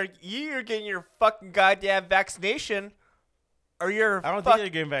 You're getting your fucking goddamn vaccination, or you're." I don't think they're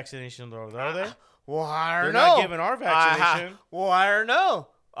giving vaccination though, are they? Well, I don't They're know. not giving our vaccination. Well, I don't know.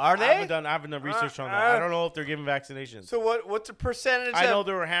 Are they? I haven't done research on that. I don't know if they're giving vaccinations. So what's the percentage? I know of,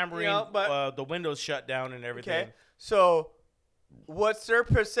 they were hammering but- the windows shut down and everything. Okay. So what's their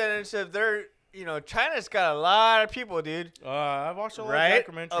percentage of their? China's got a lot of people, dude. I've watched a lot Right?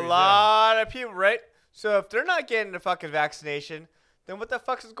 of documentaries. A lot of people, right? So if they're not getting the fucking vaccination, then what the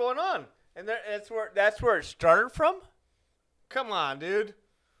fuck is going on? And that's where it started from. Come on, dude.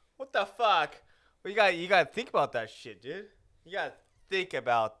 What the fuck? Well, you got to think about that shit, dude. You got to think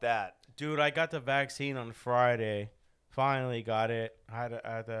about that. Dude, I got the vaccine on Friday. Finally got it. I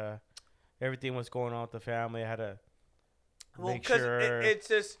had to everything was going on with the family. I had to make sure. It's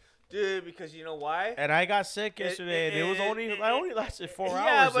just, dude. Because you know why? And I got sick yesterday, and it was only I only lasted 4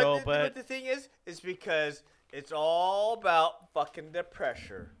 Yeah, hours though. but the thing is because It's all about fucking the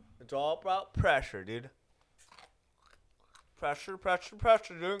pressure. It's all about pressure, dude. Pressure,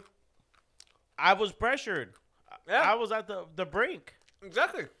 dude. I was pressured. Yeah. I was at the brink.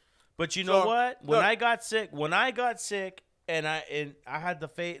 Exactly. But you know what? When look. I got sick, and I had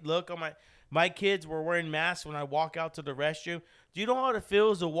the look on my kids were wearing masks when I walk out to the restroom. Do you know how it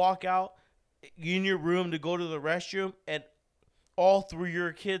feels to walk out in your room to go to the restroom and all three of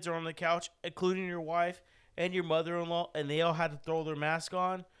your kids are on the couch, including your wife and your mother-in-law, and they all had to throw their mask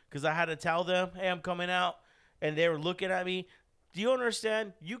on because I had to tell them, "Hey, I'm coming out," and they were looking at me. Do you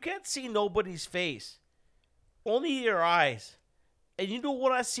understand? You can't see nobody's face, only your eyes. And you know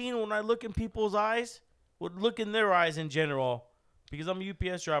what I seen when I look in people's eyes? Would look in their eyes in general, because I'm a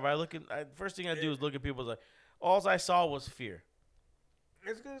UPS driver. First thing I do is look at people's eyes. All I saw was fear.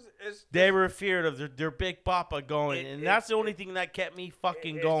 They were feared of their big papa going, and that's the only thing that kept me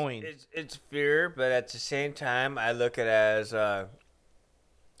fucking going. It's fear, but at the same time, I look at it as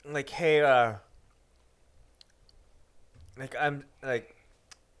like, hey, like I'm like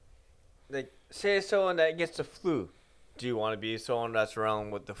say someone that gets the flu. Do you want to be someone that's around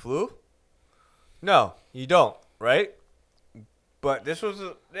with the flu? No, you don't, right? But this is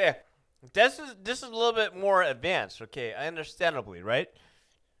a little bit more advanced, okay? Understandably, right?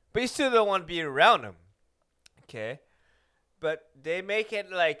 But you still don't want to be around them, okay? But they make it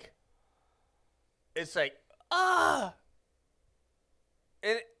like it's like and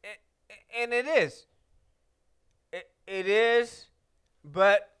it is. It is,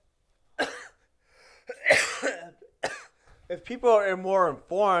 but if people are more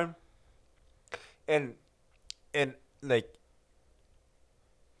informed and like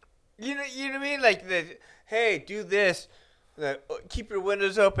you know what I mean, like hey, do this, keep your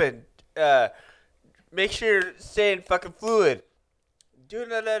windows open, make sure you're staying fucking fluid, do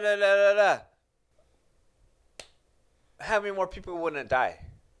how many more people wouldn't die?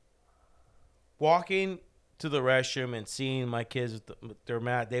 Walking to the restroom and seeing my kids with their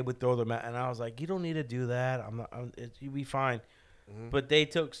mat, they would throw their mat, and I was like, "You don't need to do that. You'll be fine." Mm-hmm. But they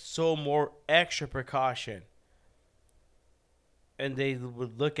took so more extra precaution, and they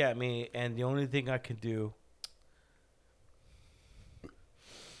would look at me, and the only thing I could do.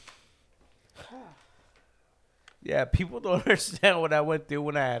 Yeah, people don't understand what I went through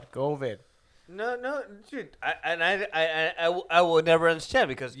when I had COVID. No, dude. I will never understand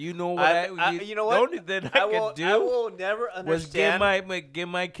because you know what you know what? The only thing I will never understand. Was give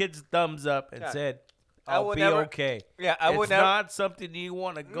my kids thumbs up and said, "I'll be okay." Yeah, it's not something you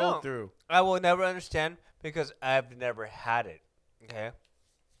want to go through. I will never understand because I've never had it. Okay,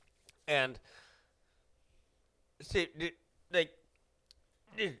 and see,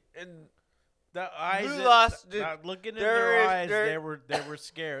 and the eyes, looking in their eyes, they were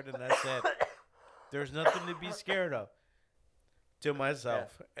scared, and I said, "There's nothing to be scared of." To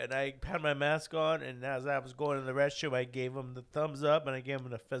myself, and I had my mask on, and as I was going in the restroom, I gave him the thumbs up, and I gave him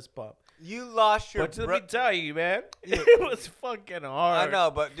the fist bump. You lost your. But let me tell you, man, it was fucking hard. I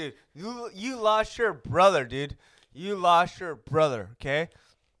know, but dude, you lost your brother, dude. You lost your brother. Okay,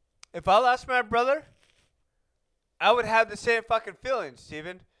 if I lost my brother, I would have the same fucking feelings,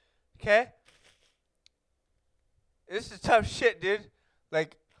 Steven. Okay. This is tough shit, dude.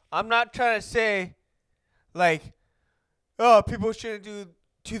 Like, I'm not trying to say, like, oh, people shouldn't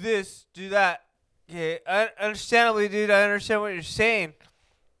do this, do that. Okay, understandably, dude, I understand what you're saying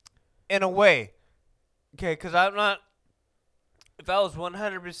in a way. Okay, because I'm not, if I was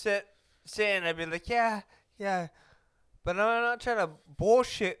 100% saying, I'd be like, yeah. But I'm not trying to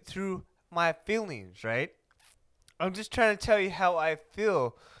bullshit through my feelings, right? I'm just trying to tell you how I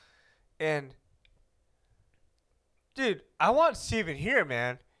feel. And, dude, I want Steven here,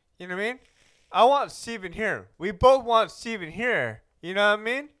 man. You know what I mean? I want Steven here. We both want Steven here. You know what I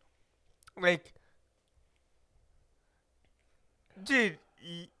mean? Like, dude,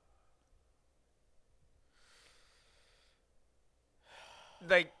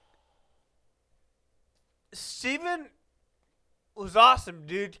 like, Steven was awesome,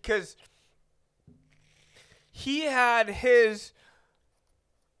 dude, because he had his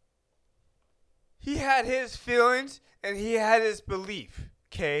feelings and he had his belief,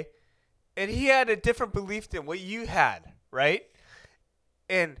 okay? And he had a different belief than what you had, right?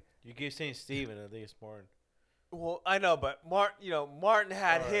 And you keep saying Steven, I think it's Martin. Well, I know, but Martin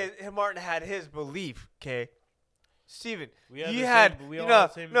had his belief, okay? Steven, Steven, he had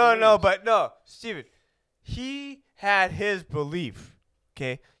his belief,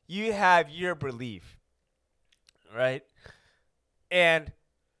 okay? You have your belief, right? And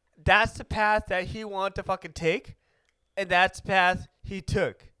that's the path that he wanted to fucking take, and that's the path he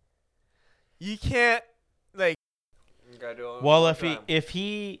took. You can't Like, you gotta do it Well, one if he time. if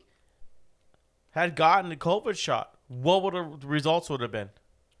he had gotten the COVID shot, what would the results would have been?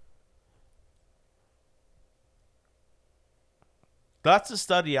 That's the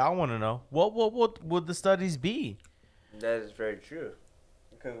study I want to know. What would the studies be? That is very true.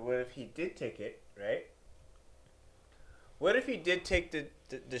 Because what if he did take it, right? What if he did take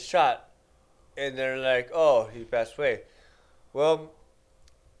the shot and they're like, oh, he passed away? Well,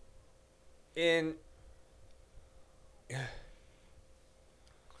 in.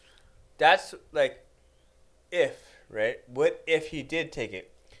 That's like if, right? What if he did take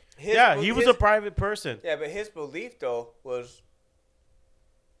it? He was a private person. Yeah, but his belief, though, was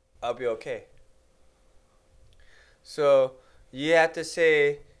I'll be okay. So you have to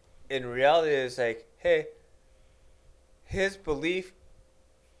say, in reality, it's like, hey, his belief,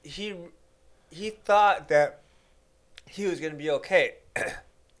 he he thought that he was gonna be okay,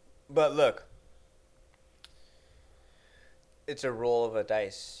 but look, it's a roll of a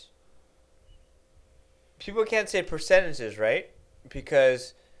dice. People can't say percentages, right?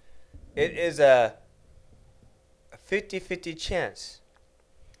 Because it is a 50-50 chance.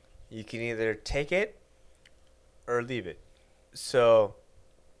 You can either take it or leave it. So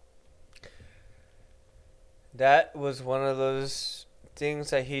that was one of those things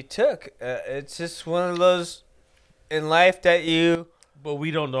that he took. It's just one of those in life that But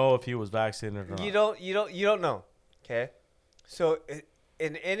we don't know if he was vaccinated or not. you don't know. Okay, so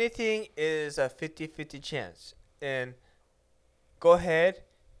in anything is a 50-50 chance, and go ahead,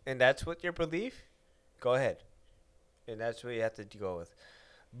 and that's what your belief. Go ahead, and that's what you have to go with.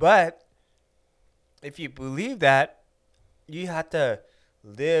 But if you believe that, you have to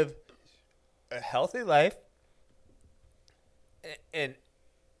live a healthy life and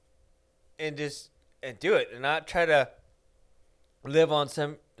just and do it and not try to live on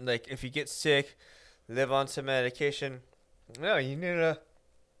some, like, if you get sick, live on some medication. No, you need to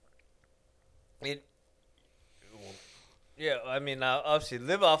it yeah, I mean, obviously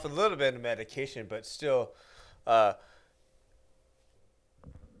live off a little bit of medication, but still uh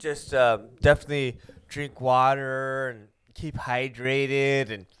just definitely drink water and keep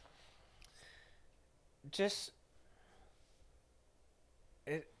hydrated and just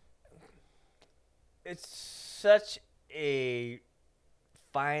it it's such a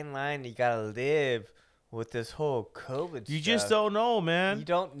fine line you gotta live with this whole COVID You stuff. just don't know, man. You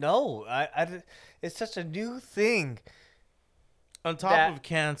don't know. It's such a new thing. On top of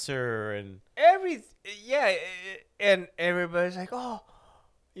cancer and Yeah, and everybody's like, oh,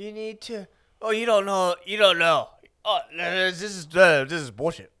 you need to. Oh, you don't know. You don't know. Oh, this is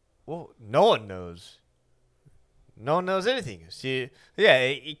bullshit. Well, no one knows. No one knows anything. See, yeah,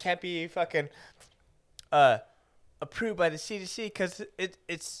 it can't be fucking approved by the CDC because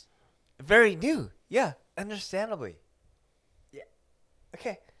it's very new. Yeah, understandably. Yeah.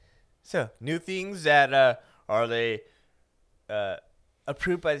 Okay. So new things that are they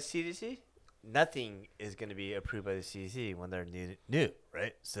approved by the CDC? Nothing is going to be approved by the CDC when they're new,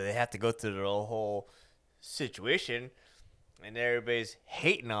 right? So they have to go through the whole situation, and everybody's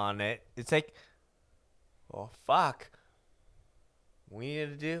hating on it. It's like, well, fuck. We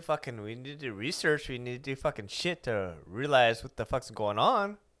need to do research. We need to do fucking shit to realize what the fuck's going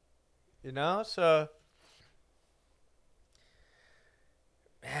on. You know? So,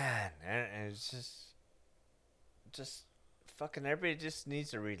 man, and it's just fucking everybody just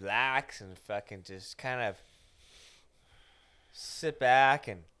needs to relax and fucking just kind of sit back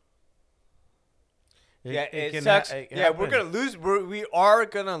and it sucks. We're gonna lose. We are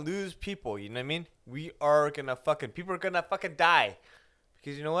gonna lose people. You know what I mean? We are gonna people are gonna fucking die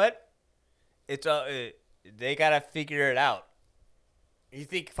because you know what? It's they gotta figure it out. You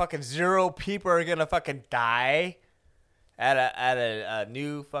think fucking 0 people are gonna fucking die at a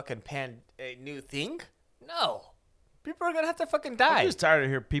new fucking new thing? No. People are gonna have to fucking die. I'm just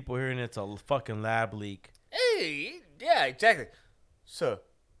tired of people hearing it's a fucking lab leak. Hey, yeah, exactly. So,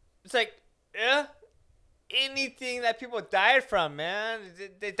 it's like, yeah, anything that people died from, man,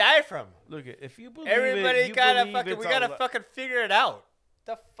 they died from. Look, if you believe Everybody we gotta fucking figure it out.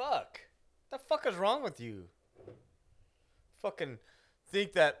 The fuck is wrong with you? Fucking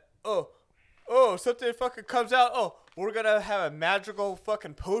think that something fucking comes out. Oh, we're gonna have a magical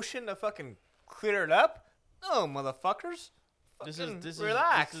fucking potion to fucking clear it up. No, motherfuckers. This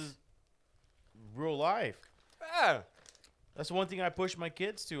Relax. is real life. Yeah. That's one thing I push my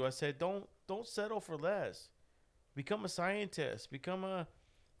kids to. I said, don't settle for less. Become a scientist. Become a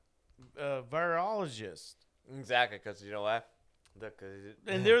virologist. Exactly, because you know what? Look,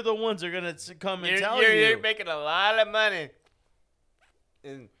 and they're the ones that are gonna come and tell you're making a lot of money,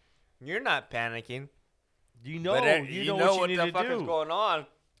 and you're not panicking. You know, But you know what you the need fuck to is do. going on.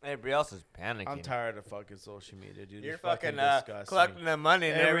 Everybody else is panicking. I'm tired of fucking social media, dude. You're It's fucking fucking disgusting. collecting the money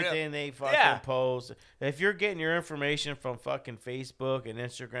and Everything they fucking Yeah. post. If you're getting your information from fucking Facebook and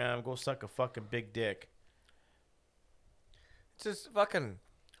Instagram, go suck a fucking big dick. It's just fucking.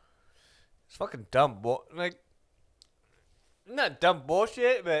 It's fucking dumb like. Not dumb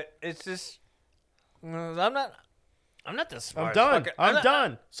bullshit, but it's just. I'm not the I'm smartest. done. Fucking, I'm not-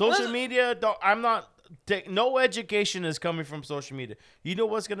 done. Social not- media. I'm not. No education is coming from social media. You know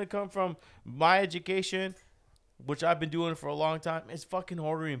what's gonna come from my education, which I've been doing for a long time? It's fucking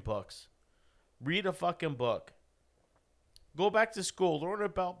ordering books. Read a fucking book. Go back to school. Learn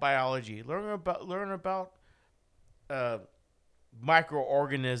about biology. Learn about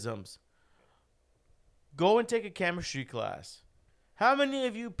microorganisms. Go and take a chemistry class. How many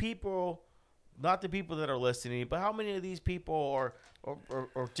of you people, not the people that are listening, but how many of these people are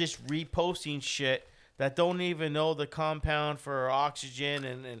just reposting shit that don't even know the compound for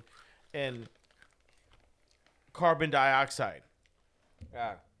oxygen and carbon dioxide?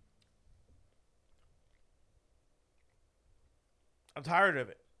 Yeah. I'm tired of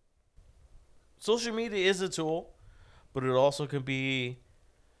it. Social media is a tool, but it also can be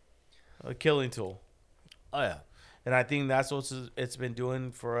a killing tool. Oh yeah. And I think that's what it's been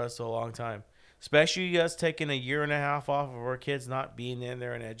doing for us a long time. Especially us taking a year and a half off of our kids not being in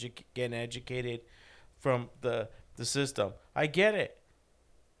there and getting educated from the system. I get it.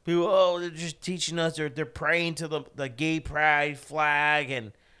 People, they're just teaching us. They're praying to the gay pride flag.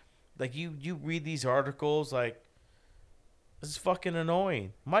 And like you read these articles, like, this is fucking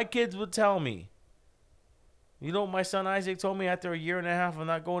annoying. My kids would tell me. You know what my son Isaac told me after a year and a half of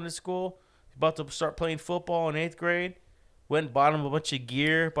not going to school? He's about to start playing football in 8th grade. Went and bought him a bunch of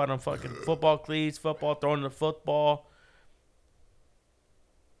gear. Bought him fucking football cleats, throwing the football.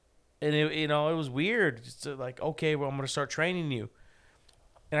 And, it was weird. Just like, okay, well, I'm going to start training you.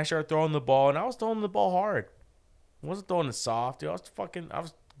 And I started throwing the ball, and I was throwing the ball hard. I wasn't throwing it soft, dude. I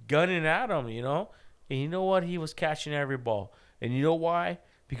was gunning at him, And you know what? He was catching every ball. And you know why?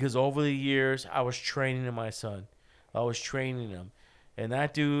 Because over the years, I was training my son. I was training him. And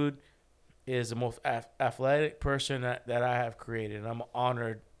that dude is the most athletic person that I have created. And I'm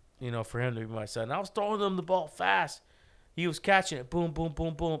honored, for him to be my son. And I was throwing him the ball fast. He was catching it. Boom, boom,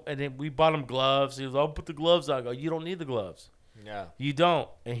 boom, boom. And then we bought him gloves. He was like, I'll put the gloves on. I go, you don't need the gloves. Yeah. You don't.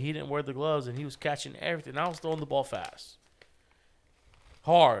 And he didn't wear the gloves, and he was catching everything. I was throwing the ball fast.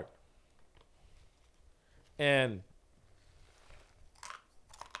 Hard. And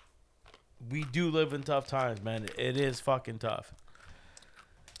we do live in tough times, man. It is fucking tough.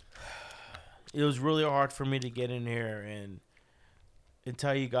 It was really hard for me to get in here and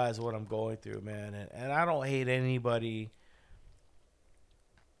tell you guys what I'm going through, man. And I don't hate anybody.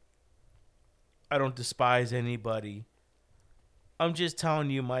 I don't despise anybody. I'm just telling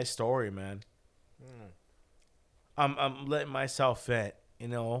you my story, man. I'm letting myself vent,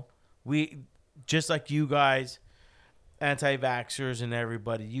 We, just like you guys, anti-vaxxers and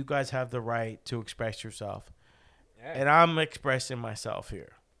everybody, you guys have the right to express yourself. Yeah. And I'm expressing myself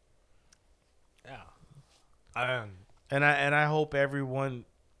here. Yeah. And I hope everyone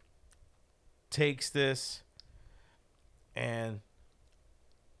takes this and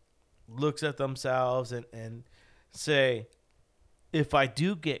looks at themselves and say, if I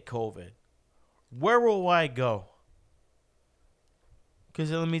do get COVID, where will I go? Because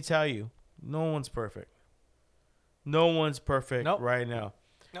let me tell you, no one's perfect. No one's perfect right now.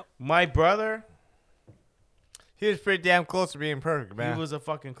 Nope. My brother, he was pretty damn close to being perfect, man. he was the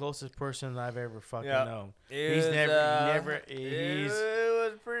fucking closest person I've ever fucking Yeah. known. It He's was, he's it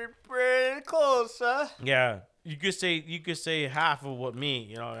was pretty close, huh? yeah. You could say half of what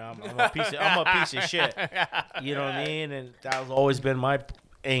me, I'm a piece of shit. You know what I mean? And that has always been my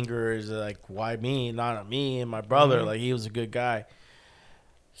anger is like, why me, not me and my brother? Mm-hmm. Like, he was a good guy.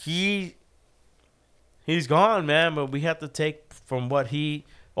 He's gone, man. But we have to take from what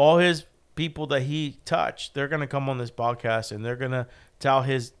all his people that he touched. They're gonna come on this podcast and they're gonna tell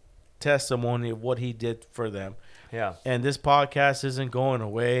his testimony of what he did for them. Yeah. And this podcast isn't going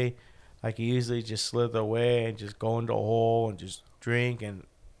away. I can easily just slither away and just go into a hole and just drink. And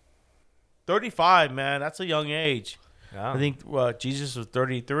 35, man, that's a young age. Yeah. I think Jesus was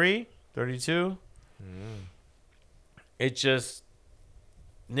 33, 32. It just,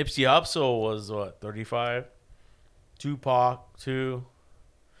 Nipsey Hussle was, 35? Tupac, 2.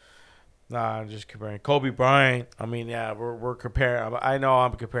 Nah, I'm just comparing. Kobe Bryant, I mean, yeah, we're comparing. I know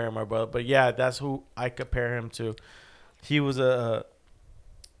I'm comparing my brother. But, yeah, that's who I compare him to. He was a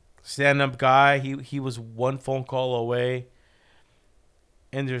stand-up guy. He was one phone call away.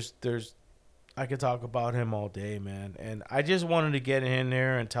 And there's I could talk about him all day, man. And I just wanted to get in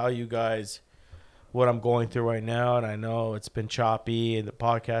there and tell you guys what I'm going through right now. And I know it's been choppy and the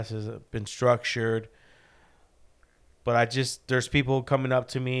podcast has been structured. But there's people coming up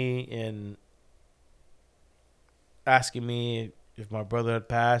to me and asking me if my brother had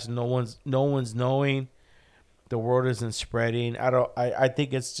passed. No one's knowing. The word isn't spreading. I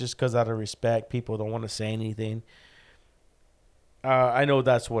think it's just because out of respect, people don't want to say anything. I know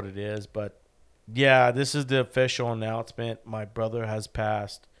that's what it is, but yeah, this is the official announcement. My brother has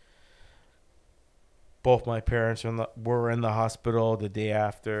passed. Both my parents were in the hospital the day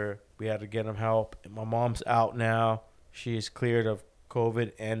after. We had to get him help. My mom's out now. She is cleared of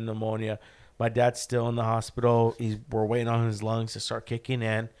COVID and pneumonia. My dad's still in the hospital. We're waiting on his lungs to start kicking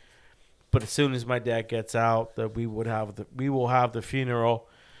in. But as soon as my dad gets out, we will have the funeral.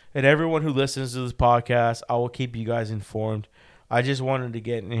 And everyone who listens to this podcast, I will keep you guys informed. I just wanted to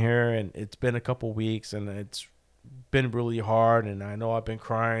get in here, and it's been a couple weeks, and it's been really hard, and I know I've been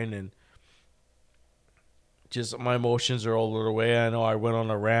crying, and just my emotions are all the way. I know I went on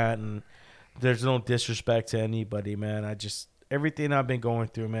a rant, and there's no disrespect to anybody, man. Everything I've been going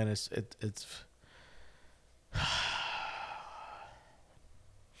through, man, it's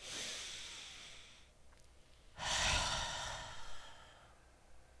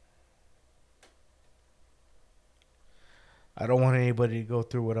I don't want anybody to go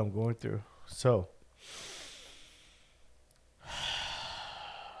through what I'm going through. So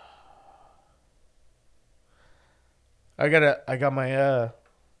I got my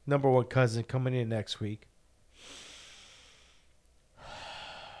number one cousin coming in next week.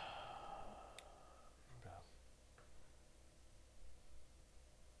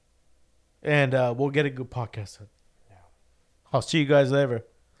 And we'll get a good podcast. Yeah. I'll see you guys later.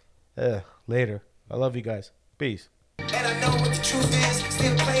 Later. I love you guys. Peace. And I know what the truth is,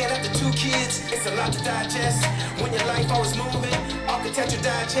 still playing after 2 kids. It's a lot to digest when your life always moving. Architecture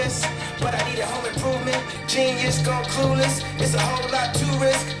digest, but I need a home improvement. Genius gone clueless, it's a whole lot to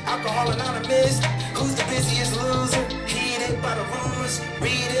risk. Alcohol anonymous, who's the busiest loser? Heated by the rumors,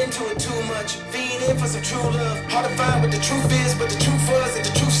 read into it too much. Feeding for some true love. Hard to find what the truth is, but the truth was that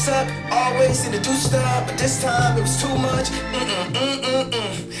the truth sucked. Always seem to do stuff, but this time it was too much.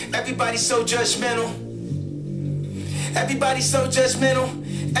 Everybody's so judgmental. Everybody's so judgmental.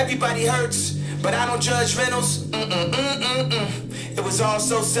 Everybody hurts, but I don't judge rentals. It was all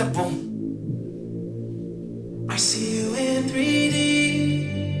so simple. I see you in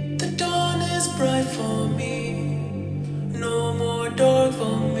 3D. The dawn is bright for me. No more dark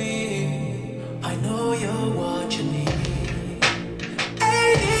for me. I know you're watching me.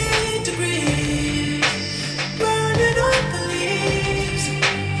 80 degrees, burning up the leaves.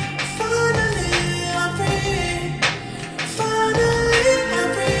 Finally I'm free. Finally I'm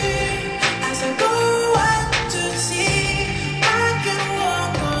free. As I go out to sea, I can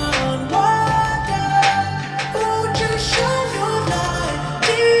walk on water. Won't you show your light?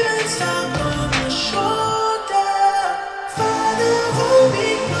 Demons stop on my shoulder. Father, hold me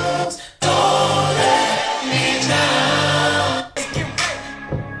close. Don't let me down.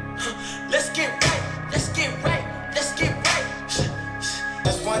 Let's get right. Let's get right. Let's get right.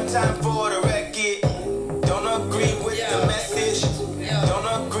 That's one time for the record. Don't agree with the message. Don't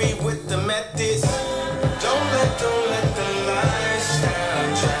agree with the methods. Don't let the lifestyle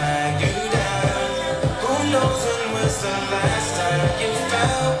drag you down. Who knows when was the last time you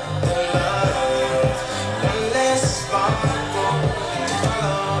felt the love? One less sparkle to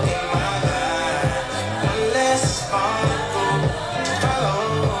follow in my life. One less sparkle to follow.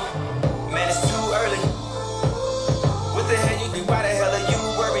 Man, it's too early. What the hell you do? Why the hell are you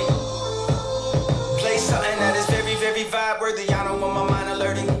worried? Play something that is very, very vibe worthy. I don't want my mind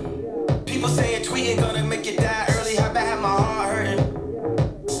alerting. People saying tweeting gonna make you die early. How bad my heart hurting?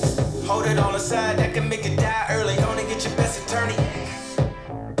 Hold it on the side that can make you die early. Gonna get your best attorney.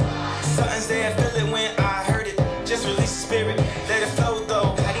 Something's there, feel it when I heard it. Just release the spirit, let it flow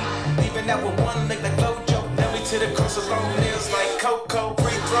though. Leaving out with one leg like Flojo. Now we to the coast of long nails like Coco.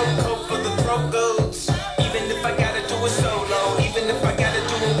 Free throw coat for the throat goats. Even if I gotta do it solo, even if I gotta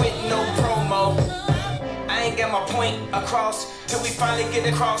do it with no promo. I ain't got my point across till we finally get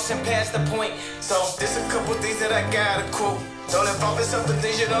across and past the point. So there's a couple things that I gotta quote. Don't involve yourself in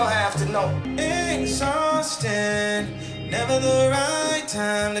things you don't have to know. Exhausting, never the right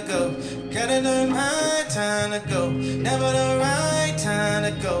time to go. Gotta the right time to go. Never the right time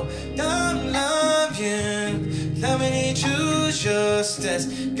to go. Don't love you, love me, choose your steps.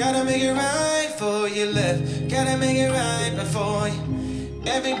 Gotta make it right for you left. Gotta make it right before you.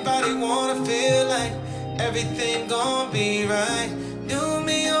 Everybody wanna feel like everything gon' be right. Do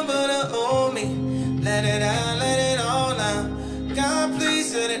me over the old me. Let it out, let it all out. God,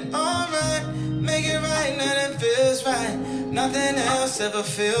 please set it all right. Make it right, nothing feels right. Nothing else ever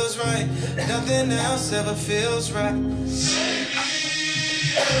feels right. Nothing else ever feels right.